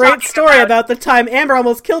missed a great story about the time Amber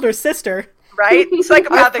almost killed her sister. Right?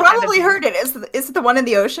 I've probably heard it. Is it the one in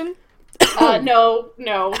the ocean? No,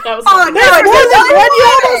 that was. Oh no! It wasn't when you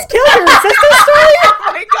almost killed her sister story.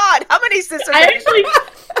 Oh my god! How many sisters? I actually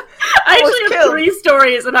have 3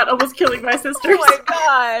 stories about almost killing my sisters. Oh my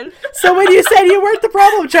god! So when you said you weren't the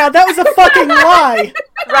problem child, that was a fucking lie.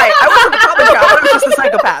 Right, I wasn't the problem child. I was just the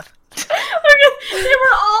psychopath. They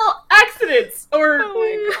were all accidents, or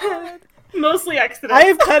mostly accidents. I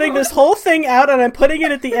am cutting this whole thing out and I'm putting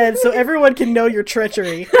it at the end so everyone can know your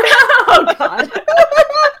treachery. Oh god.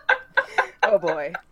 Oh boy.